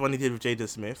 okay, that is one he did with Jaden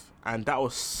Smith, and that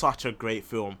was such a great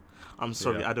film. I'm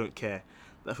sorry, I don't care.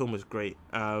 That film was great.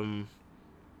 Men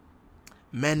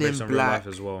in Black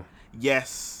as well.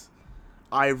 Yes,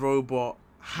 iRobot.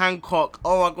 Hancock.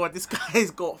 Oh my god, this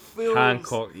guy's got films.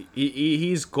 Hancock.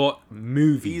 He's got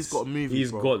movies. He's got movies.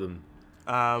 He's bro. got them.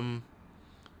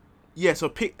 Yeah. So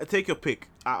take your pick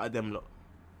out of them lot.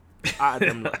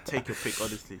 Take your pick,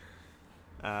 honestly.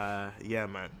 Yeah,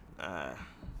 man.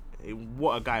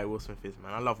 What a guy Will Smith is,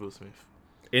 man. I love Will Smith.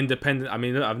 Independent. I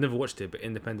mean, I've never watched it, but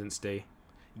Independence Day.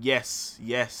 Yes.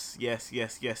 That's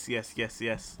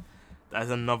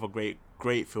another great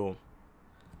film.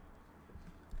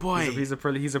 Boy, he's a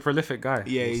prolific guy.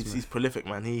 Yeah, he's prolific,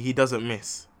 man. He doesn't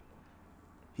miss.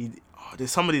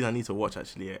 There's somebody that I need to watch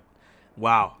actually. Yeah.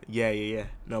 Wow. Yeah.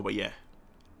 No, but yeah.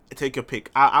 Take your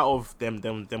pick out of them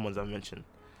ones I mentioned.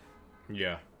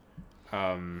 Yeah.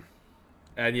 And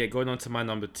yeah, going on to my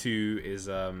number 2 is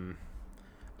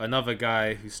another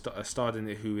guy who starred in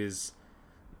it, who is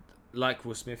like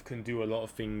Will Smith, can do a lot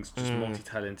of things, just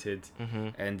multi-talented,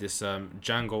 and this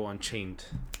Django Unchained.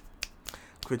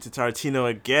 Quentin Tarantino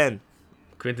again.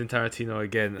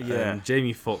 Yeah.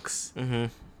 Jamie Foxx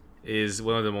is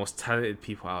one of the most talented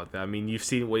people out there. I mean, you've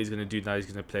seen what he's gonna do now. He's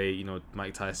gonna play,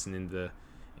 Mike Tyson in the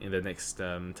next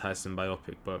Tyson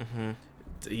biopic. But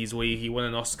he won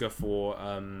an Oscar for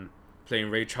playing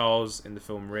Ray Charles in the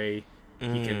film Ray.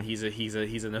 He's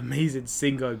an amazing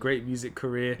singer, great music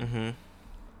career.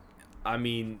 I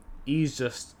mean, he's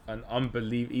just an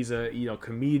unbelievable. He's a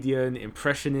comedian,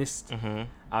 impressionist.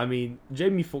 I mean,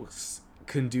 Jamie Foxx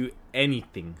can do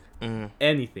anything.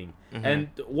 And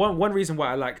one reason why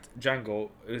I liked Django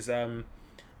is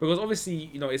because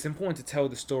obviously it's important to tell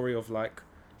the story of like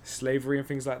slavery and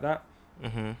things like that.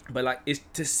 But like it's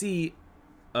to see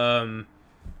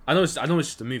I know it's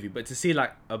just a movie, but to see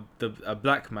like a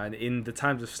black man in the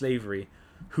times of slavery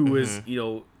who was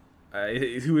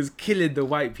who was killing the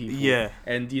white people,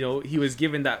 and he was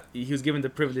given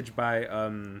the privilege by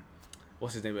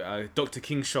what's his name, Dr.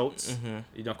 King Schultz,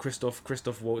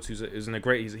 Christoph Waltz,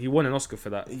 he won an Oscar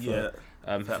for that,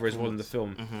 for his role in the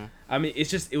film. I mean,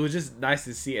 it was just nice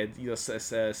to see it.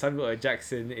 Samuel L.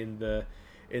 Jackson in the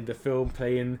film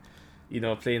playing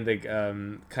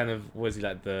the kind of, was he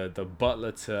like the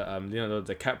butler to Leonardo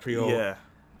DiCaprio. Yeah.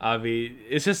 I mean,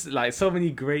 it's just like so many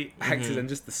great actors, and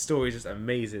just the story is just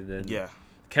amazing. And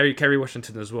Kerry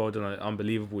Washington as well done an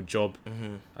unbelievable job.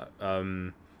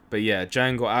 But yeah,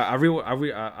 Django,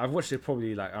 I've watched it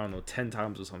probably like, I don't know, 10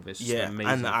 times or something. It's just an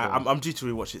amazing and I'm due to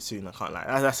rewatch it soon. I can't lie.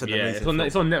 That's an amazing film.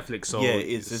 It's on Netflix, so yeah, it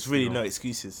is. There's really no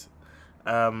excuses.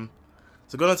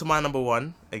 So going on to my number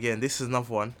one. Again, this is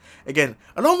another one. Again,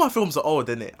 a lot of my films are old,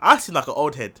 isn't it? I seem like an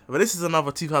old head, but this is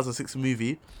another 2006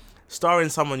 movie starring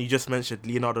someone you just mentioned,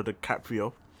 Leonardo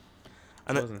DiCaprio.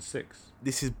 And 2006.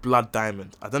 This is Blood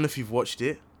Diamond. I don't know if you've watched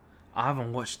it. I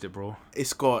haven't watched it, bro.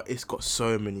 It's got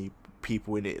so many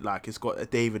people in it. Like, it's got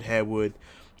David Harewood,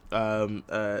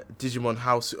 Digimon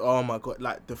House. Oh my god,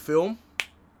 like the film,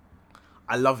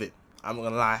 I love it. I'm not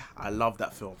gonna lie, I love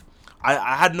that film.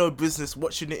 I had no business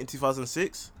watching it in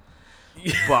 2006,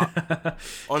 but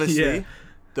honestly,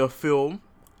 the film,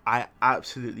 I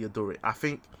absolutely adore it. I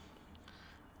think,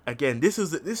 again, this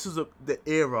was the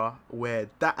era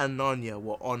where that and Narnia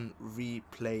were on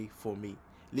replay for me.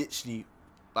 Literally,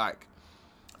 like,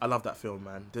 I love that film,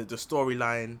 man. The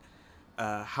storyline,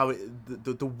 how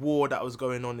the war that was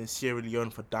going on in Sierra Leone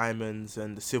for diamonds,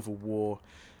 and the Civil War,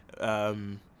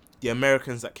 the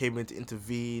Americans that came in to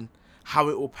intervene, how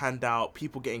it all panned out,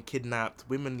 people getting kidnapped,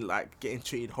 women like getting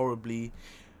treated horribly.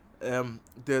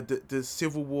 The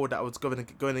Civil War that was going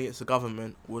against the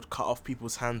government would cut off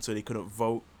people's hands so they couldn't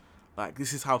vote. Like,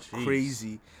 this is how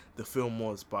crazy the film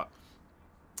was, but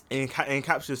it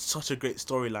encapsulates such a great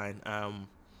storyline.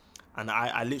 And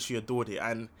I literally adored it,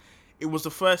 and it was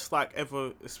the first like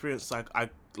ever experience I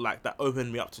that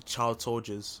opened me up to child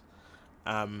soldiers.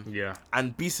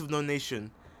 And Beast of No Nation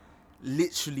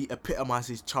literally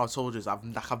epitomizes child soldiers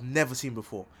I've never seen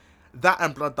before. That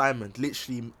and Blood Diamond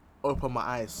literally opened my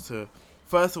eyes to,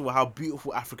 first of all, how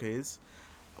beautiful Africa is,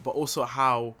 but also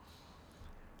how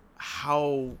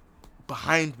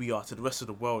behind we are to the rest of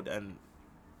the world. And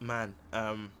man,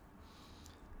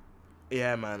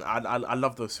 yeah, man, I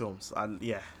love those films.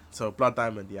 So Blood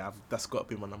Diamond, that's got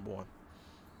to be my number one.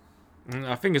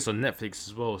 I think it's on Netflix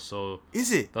as well. So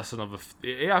is it? That's another.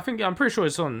 I'm pretty sure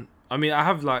it's on. I mean, I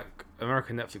have like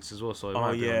American Netflix as well, so it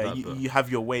might be on that, you have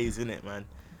your ways in it, man.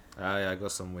 Yeah, I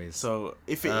got some ways. So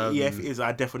if it is,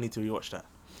 I definitely need to rewatch that.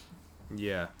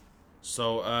 Yeah.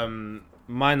 So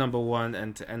my number one,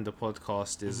 and to end the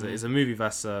podcast, is a movie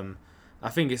that's I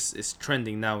think it's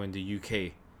trending now in the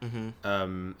UK.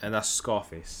 And that's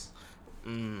Scarface.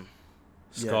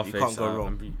 Scarface, you can't go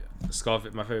wrong.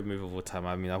 Scarface, my favorite movie of all time.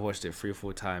 I mean, I've watched it 3 or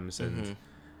 4 times, and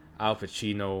Al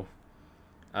Pacino.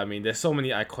 I mean, there's so many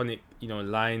iconic,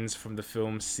 lines from the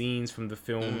film, scenes from the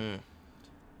film,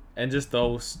 and just the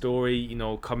whole story.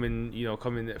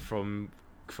 Coming from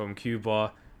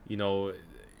Cuba,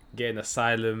 getting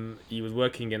asylum. He was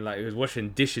working in he was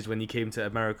washing dishes when he came to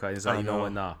America. And he's like,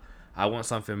 what, nah, I want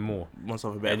something more. Want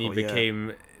something better. And he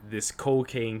became this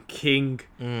cocaine king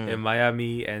in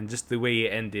Miami, and just the way it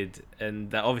ended,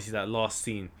 and obviously that last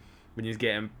scene when he was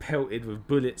getting pelted with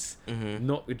bullets,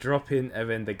 not dropping, and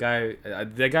then the guy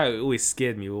who always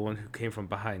scared me, the one who came from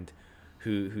behind,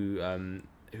 who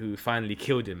finally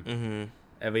killed him,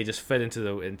 and he just fell into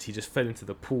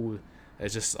the pool.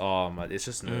 It's just it's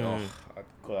just God,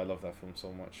 I love that film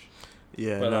so much.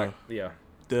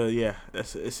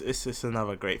 It's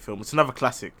another great film. It's another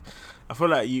classic. I feel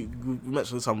like you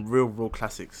mentioned some real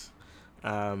classics.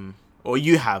 or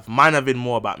you have. Mine have been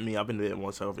more about me. I've been a bit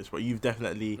more selfish, but you've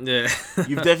definitely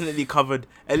covered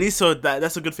at least. So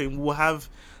that's a good thing. We'll have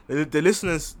the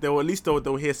listeners. They'll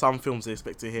hear some films they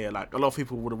expect to hear. Like a lot of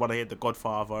people would want to hear The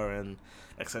Godfather and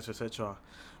etc. etc.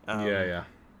 Yeah.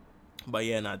 But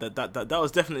yeah, no, that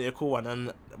was definitely a cool one.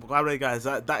 And by the way, guys,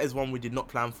 that is one we did not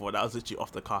plan for. That was literally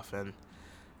off the cuff, and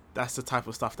that's the type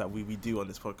of stuff that we do on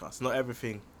this podcast. Not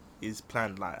everything is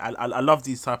planned. Like I love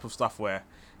these type of stuff where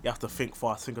you have to think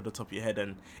fast, think on the top of your head,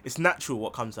 and it's natural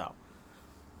what comes out.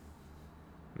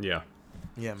 Yeah.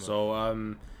 Yeah, man.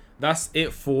 So that's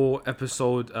it for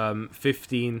episode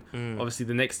 15. Obviously,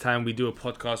 the next time we do a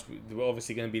podcast, we're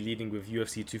obviously going to be leading with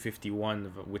UFC 251,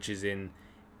 which is in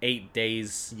 8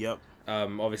 days. Yep.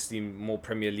 Obviously, more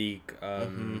Premier League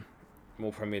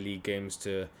games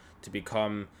to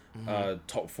become.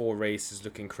 Top 4 race is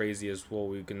looking crazy as well.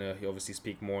 We're gonna obviously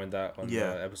speak more on that on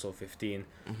episode 15.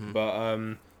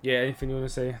 But anything you want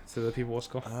to say to the people,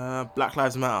 Oscar? Black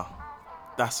Lives Matter.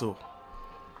 That's all.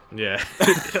 Yeah.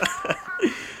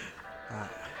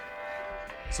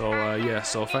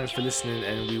 So thanks for listening,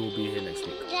 and we will be here next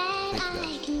week.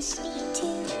 Thank you,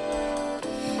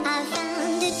 I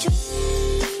found a truth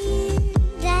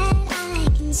that I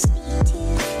can speak.